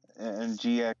 and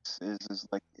GX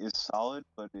is solid,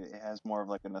 but it has more of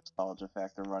like a nostalgia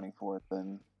factor running for it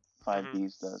than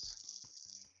 5Ds does.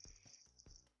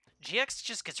 GX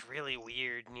just gets really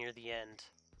weird near the end.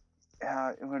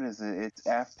 Yeah, what is it? It's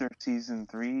after season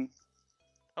 3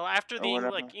 Oh, after or the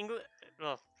whatever. English,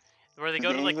 well, where they 'Cause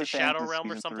go the to like the English Shadow ends at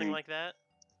Realm or season something 3. like that.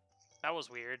 That was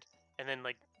weird. And then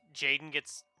like Jaden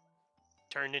gets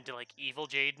turned into like evil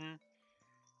Jaden.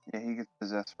 Yeah, he gets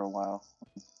possessed for a while.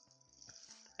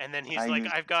 And then he's I like,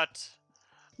 used I've got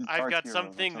Dark Heroes or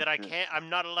something some that I shit. can't. I'm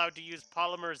not allowed to use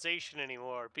polymerization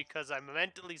anymore because I'm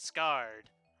mentally scarred.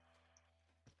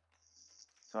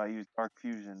 So I used Dark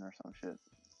Fusion or some shit.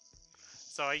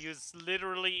 So I use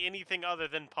literally anything other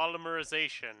than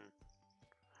polymerization,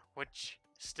 which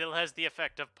still has the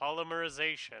effect of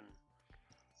polymerization.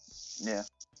 Yeah.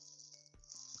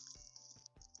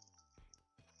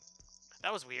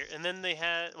 That was weird. And then they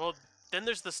had, well, then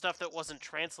there's the stuff that wasn't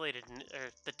translated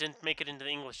or that didn't make it into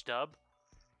the English dub.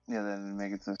 Yeah, then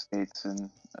make it to the States, and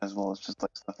as well as just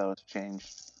like stuff that was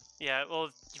changed. Yeah,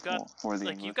 well, you've got for the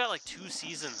like English. you've got like 2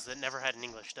 seasons that never had an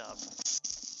English dub.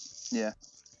 Yeah.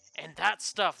 And that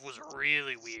stuff was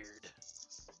really weird.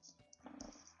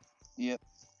 Yep.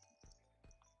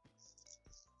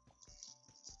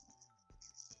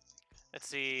 Let's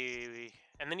see.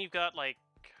 And then you've got like,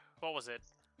 what was it?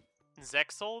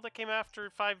 Zexal that came after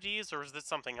 5Ds, or was this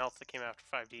something else that came after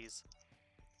 5Ds?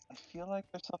 I feel like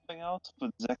there's something else,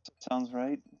 but Zexal sounds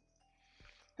right.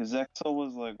 Because Zexal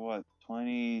was like, what,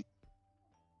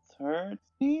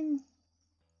 2013?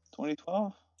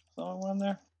 2012? Somewhere around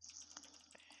there?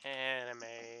 Anime,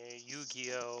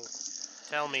 Yu-Gi-Oh!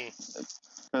 Tell me.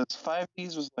 Because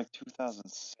 5Ds was like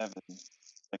 2007.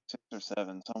 Like 6 or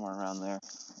 7, somewhere around there.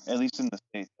 At least in the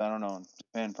States. I don't know. In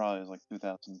Japan probably was like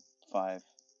 2005.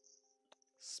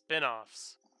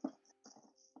 Spin-offs.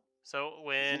 So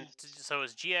it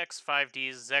was GX,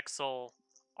 5Ds, Zexal,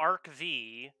 Arc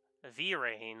V,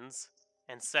 V-Rains,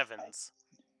 and Sevens.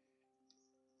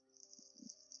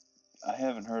 I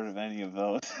haven't heard of any of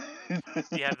those.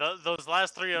 Yeah, those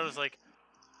last 3, I was like,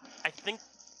 I think,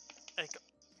 like,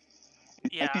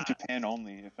 It yeah. might be Japan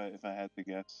only, if I had to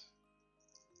guess.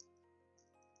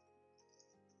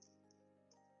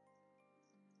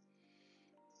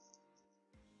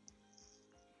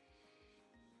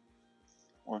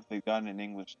 Or if they've gotten an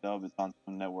English dub, it's on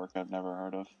some network I've never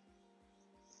heard of.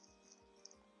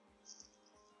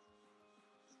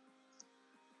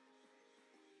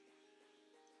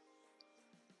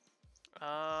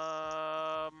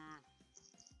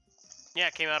 Yeah,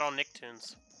 it came out on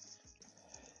Nicktoons.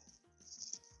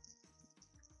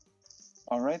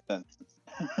 Alright then.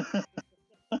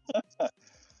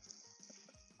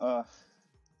 The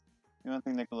only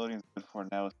thing Nickelodeon's good for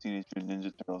now is Teenage Mutant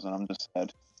Ninja Turtles, and I'm just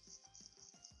sad.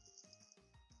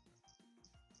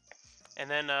 And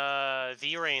then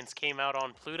V-Rains came out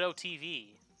on Pluto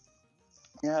TV.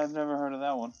 Yeah, I've never heard of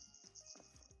that one.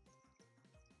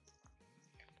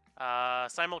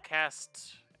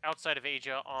 Simulcast outside of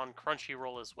Asia on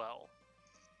Crunchyroll as well.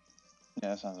 Yeah,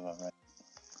 that sounds about right.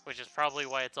 Which is probably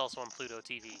why it's also on Pluto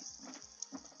TV.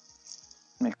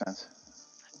 Makes sense.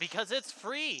 Because it's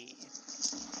free!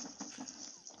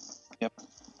 Yep.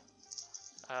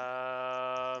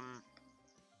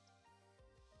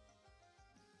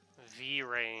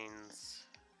 V-Rains.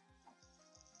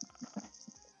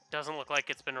 Doesn't look like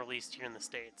it's been released here in the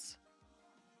States.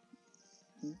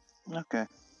 Okay.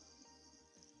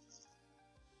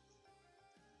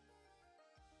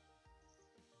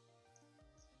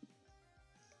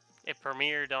 It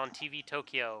premiered on TV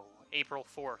Tokyo, April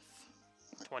 4th,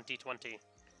 2020.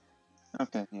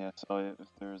 Okay, yeah, so if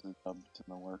there's a dub, it's in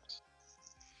the works.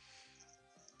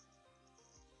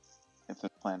 If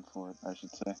there's planned for it, I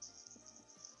should say.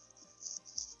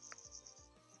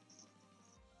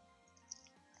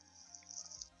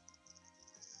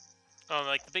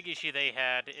 Like, the big issue they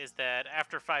had is that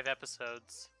after 5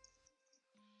 episodes,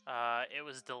 it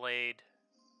was delayed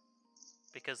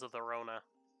because of the Rona.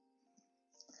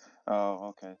 Oh,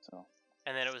 okay, so...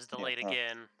 And then it was delayed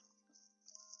again.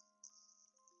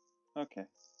 Okay.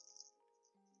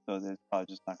 So they're probably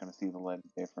just not going to see the light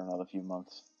of day for another few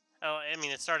months. Oh, I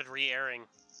mean, it started re-airing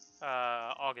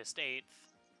August 8th,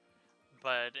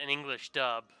 but an English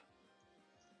dub,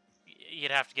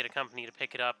 you'd have to get a company to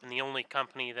pick it up, and the only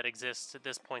company that exists at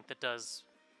this point that does...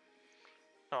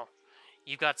 Oh,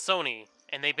 you've got Sony,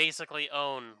 and they basically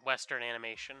own Western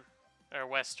animation, or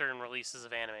Western releases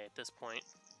of anime at this point.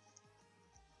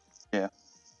 Yeah.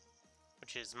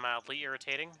 Which is mildly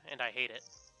irritating, and I hate it.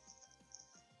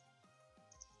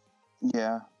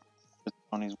 Yeah. But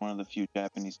Sony's one of the few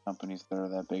Japanese companies that are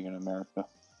that big in America.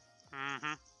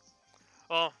 Mm-hmm.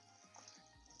 Well,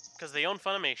 because they own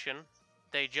Funimation,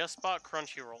 they just bought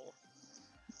Crunchyroll.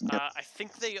 Yep. I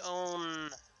think they own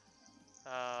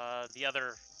the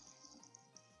other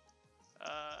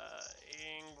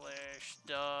English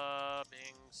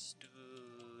dubbing studios.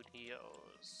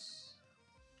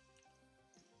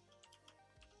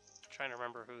 I'm trying to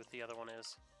remember who the other one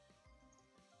is.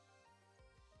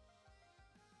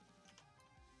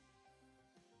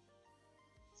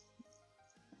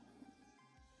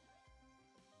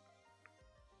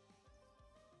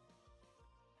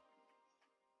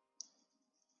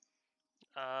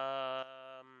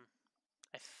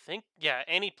 I think, yeah,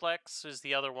 Aniplex is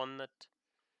the other one that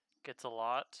gets a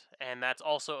lot, and that's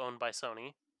also owned by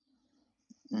Sony.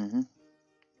 Mm-hmm.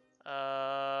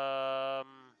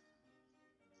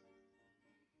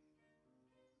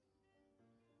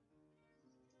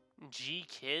 G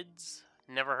Kids,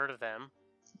 never heard of them.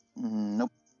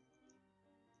 Nope.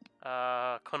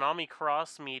 Konami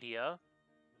Cross Media,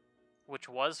 which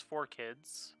was for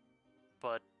kids,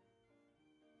 but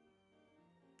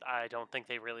I don't think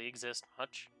they really exist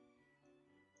much.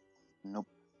 Nope.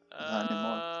 Not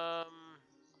anymore.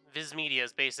 Viz Media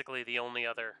is basically the only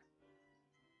other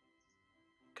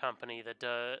company that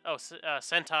does. Oh,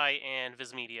 Sentai and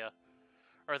Viz Media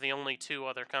are the only two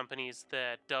other companies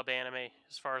that dub anime,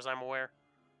 as far as I'm aware.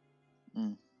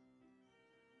 Mm.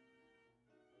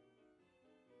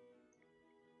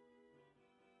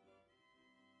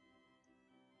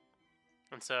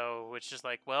 And so it's just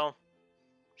like, well,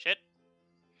 shit.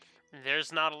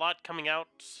 There's not a lot coming out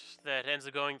that ends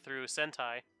up going through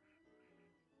Sentai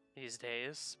these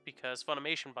days because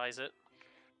Funimation buys it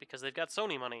because they've got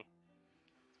Sony money.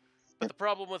 But the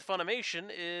problem with Funimation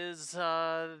is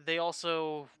they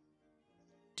also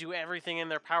do everything in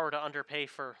their power to underpay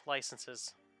for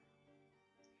licenses.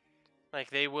 Like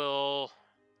they will,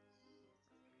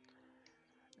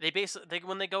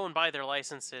 when they go and buy their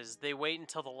licenses, they wait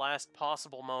until the last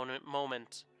possible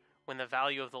moment when the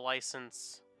value of the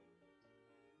license,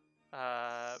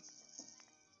 or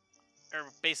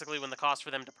basically when the cost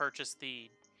for them to purchase the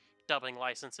dubbing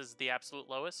license is the absolute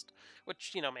lowest,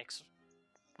 which makes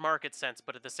market sense,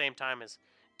 but at the same time is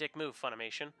dick move,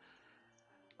 Funimation.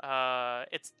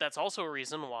 That's also a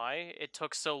reason why it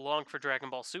took so long for Dragon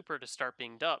Ball Super to start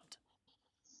being dubbed.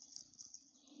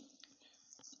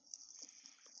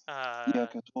 Yeah,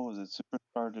 because what was it? Super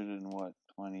started in what,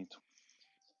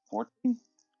 2014?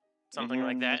 Something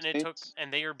like that,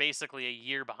 and they are basically a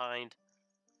year behind.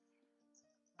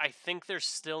 I think they're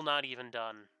still not even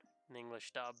done in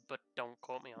English dub, but don't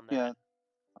quote me on that. Yeah.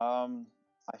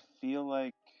 I feel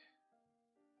like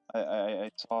I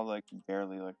saw like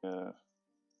barely like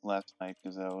last night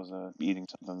because I was eating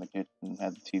something in the kitchen and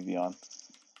had the TV on.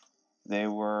 They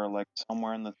were like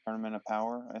somewhere in the Tournament of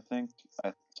Power, I think,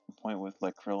 at some point with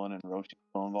like Krillin and Roshi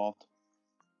still involved.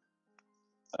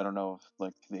 I don't know if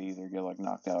like they either get like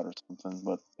knocked out or something,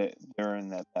 but they're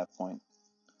in at that point,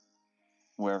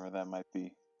 wherever that might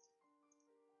be.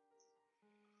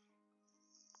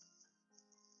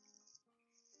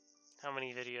 How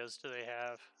many videos do they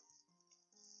have?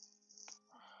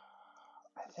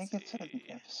 I think it's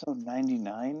episode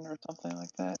 99 or something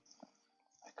like that.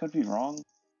 I could be wrong.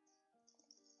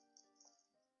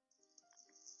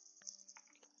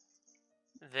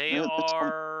 They're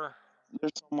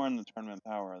somewhere in the Tournament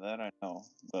Power, that I know,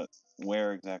 but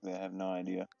where exactly I have no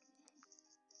idea.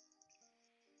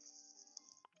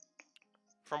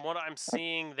 From what I'm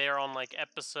seeing, they're on like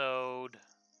episode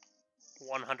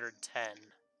 110.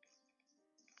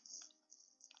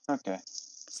 Okay.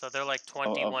 So they're like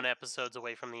 21 episodes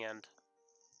away from the end.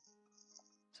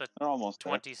 So they're almost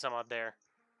 20 some odd there.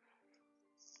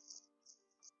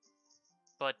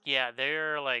 But yeah,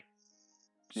 they're like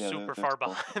super far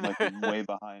behind. Like way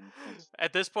behind.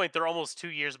 At this point, they're almost 2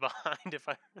 years behind.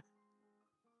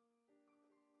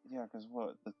 Yeah, because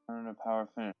what, the Tournament of Power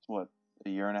finished, what, a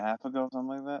year and a half ago,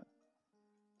 something like that?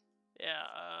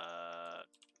 Yeah.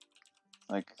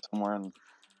 Like somewhere in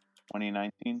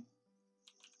 2019?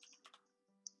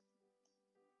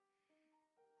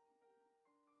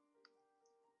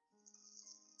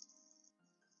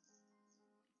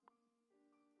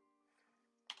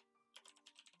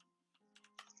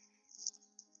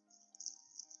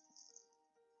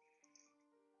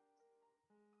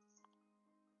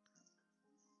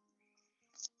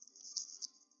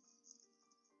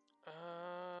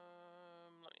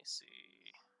 Let me see.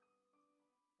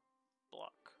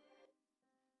 Block.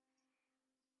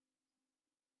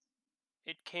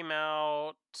 came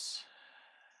out.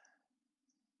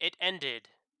 It ended.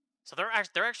 So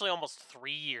they're actually almost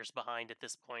 3 years behind at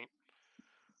this point.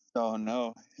 Oh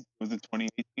no. Was it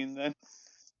 2018 then?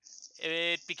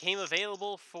 It became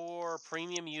available for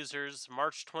premium users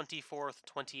March 24th,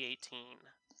 2018.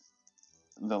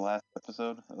 The last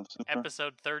episode of Super?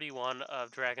 Episode 31 of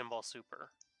Dragon Ball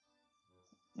Super.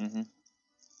 Mm-hmm.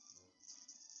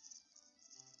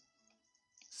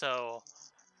 So,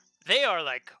 they are,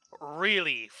 like,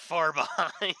 really far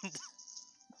behind.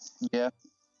 Yeah.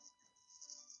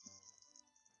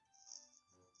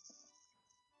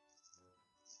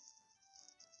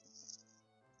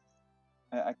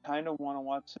 I kind of want to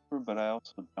watch Super, but I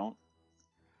also don't.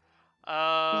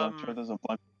 Because I'm sure there's a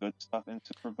bunch of good stuff in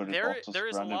Super, but it's also there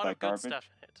is a surrounded lot by of good garbage. stuff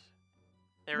in it.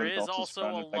 There But it's is also also a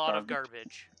surrounded by lot of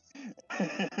garbage.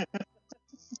 garbage.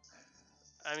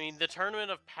 I mean, the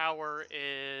Tournament of Power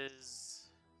is...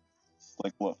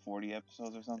 Like, what, 40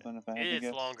 episodes or something, if I had to guess?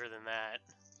 It's longer than that.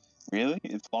 Really?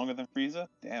 It's longer than Frieza?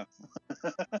 Damn.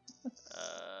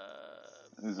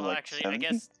 Is it Well, like actually, 70?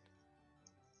 I guess...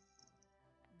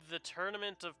 The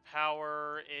Tournament of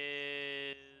Power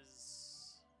is...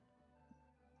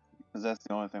 Because that's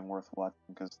the only thing worth watching,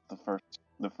 because the first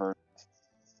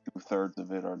 2/3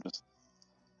 of it are just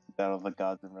Battle of the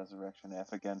Gods and Resurrection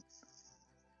F again.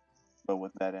 But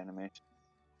with that animation.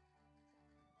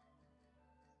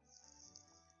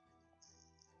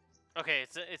 Okay,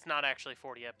 it's not actually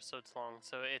 40 episodes long,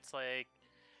 so it's like...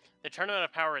 The Tournament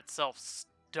of Power itself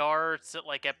starts at,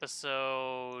 like,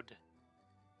 episode...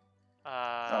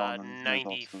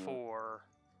 94.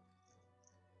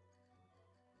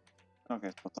 Okay,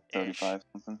 so it's like 35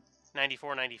 something?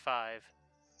 94, 95.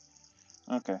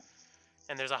 Okay.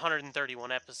 And there's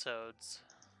 131 episodes.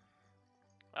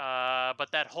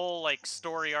 But that whole, like,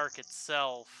 story arc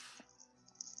itself...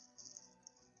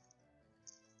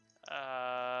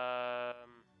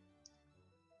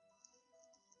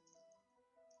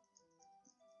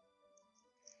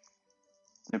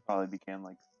 It probably became,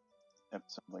 like,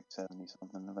 episode, like, 70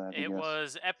 something, if I had to guess. It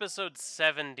was episode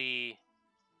 70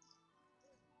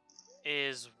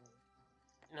 is...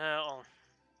 No,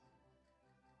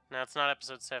 it's not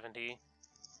episode 70.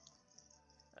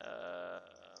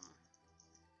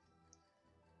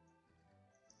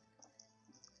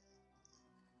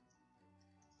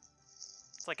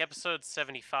 It's like episode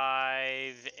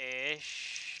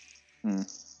 75-ish.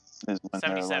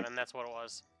 77, like, that's what it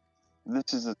was.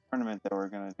 This is a tournament that we're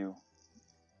gonna do.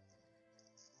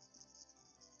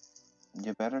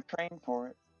 You better train for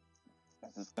it.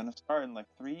 Because it's gonna start in like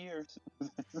 3 years.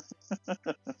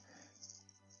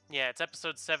 Yeah, it's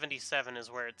episode 77 is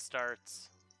where it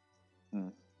starts.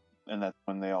 And that's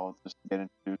when they all just get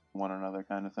introduced to one another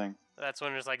kind of thing. That's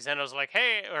when it's like Zeno's like,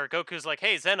 hey, or Goku's like,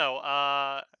 hey, Zeno,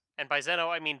 and by Zeno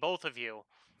I mean both of you.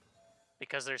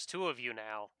 Because there's 2 of you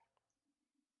now.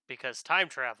 Because time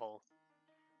travel.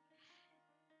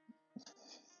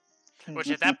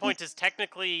 Which at that point is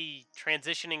technically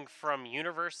transitioning from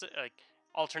universe, like,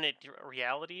 alternate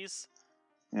realities.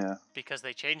 Yeah. Because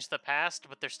they changed the past,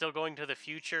 but they're still going to the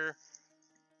future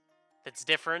that's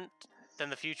different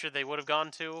than the future they would have gone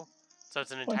to. So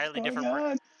it's an entirely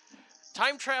different...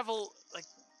 Time travel, like...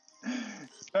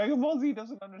 Dragon Ball Z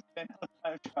doesn't understand how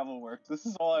time travel works. This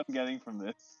is all I'm getting from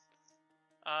this.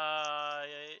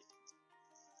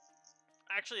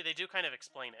 Actually, they do kind of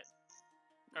explain it.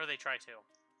 Or they try to.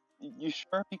 You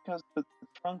sure? Because the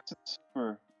Trunks in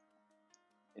Super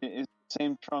is the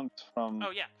same Trunks from...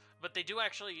 Oh, yeah. But they do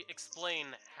actually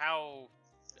explain how...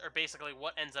 Or basically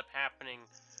what ends up happening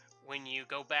when you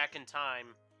go back in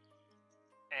time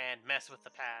and mess with the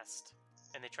past.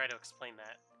 And they try to explain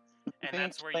that. And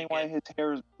that's where you get... why his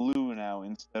hair is blue now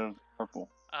instead of purple.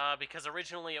 Because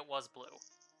originally it was blue.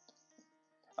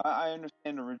 I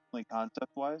understand originally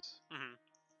concept-wise. Mm-hmm.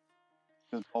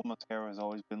 Because Bulma's hair has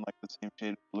always been like the same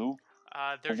shade of blue.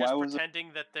 They're just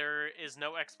pretending that there is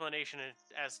no explanation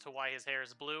as to why his hair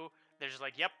is blue. They're just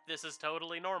like, yep, this is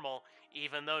totally normal.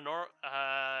 Even though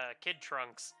Kid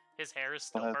Trunks, his hair is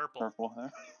still purple. Purple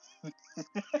hair.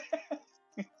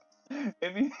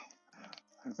 Maybe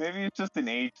it's just an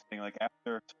age thing. Like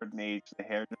after a certain age, the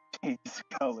hair just changes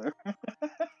color.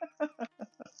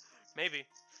 Maybe.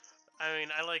 I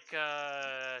mean, I like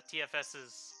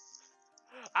TFS's...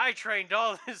 I trained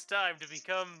all this time to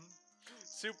become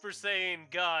Super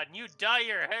Saiyan God, and you dye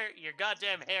your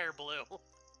goddamn hair blue.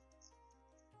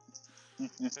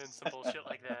 And some bullshit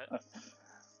like that.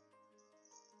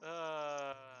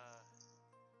 I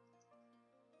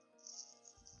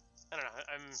don't know.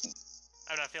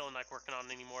 I'm not feeling like working on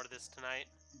any more of this tonight.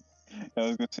 I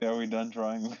was gonna say, are we done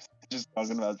drawing? We're just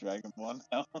talking about Dragon Ball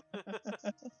now.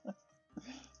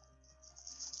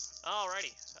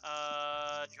 Alrighty.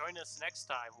 Join us next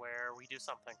time where we do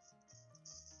something.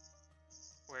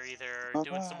 We're either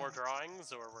doing some more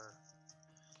drawings, or we're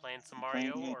playing some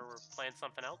Mario, or we're playing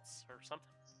something else, or something.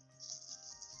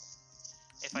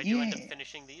 If I do end up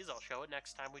finishing these, I'll show it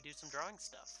next time we do some drawing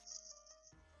stuff.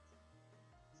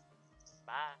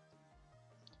 Bye.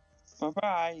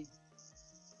 Bye-bye.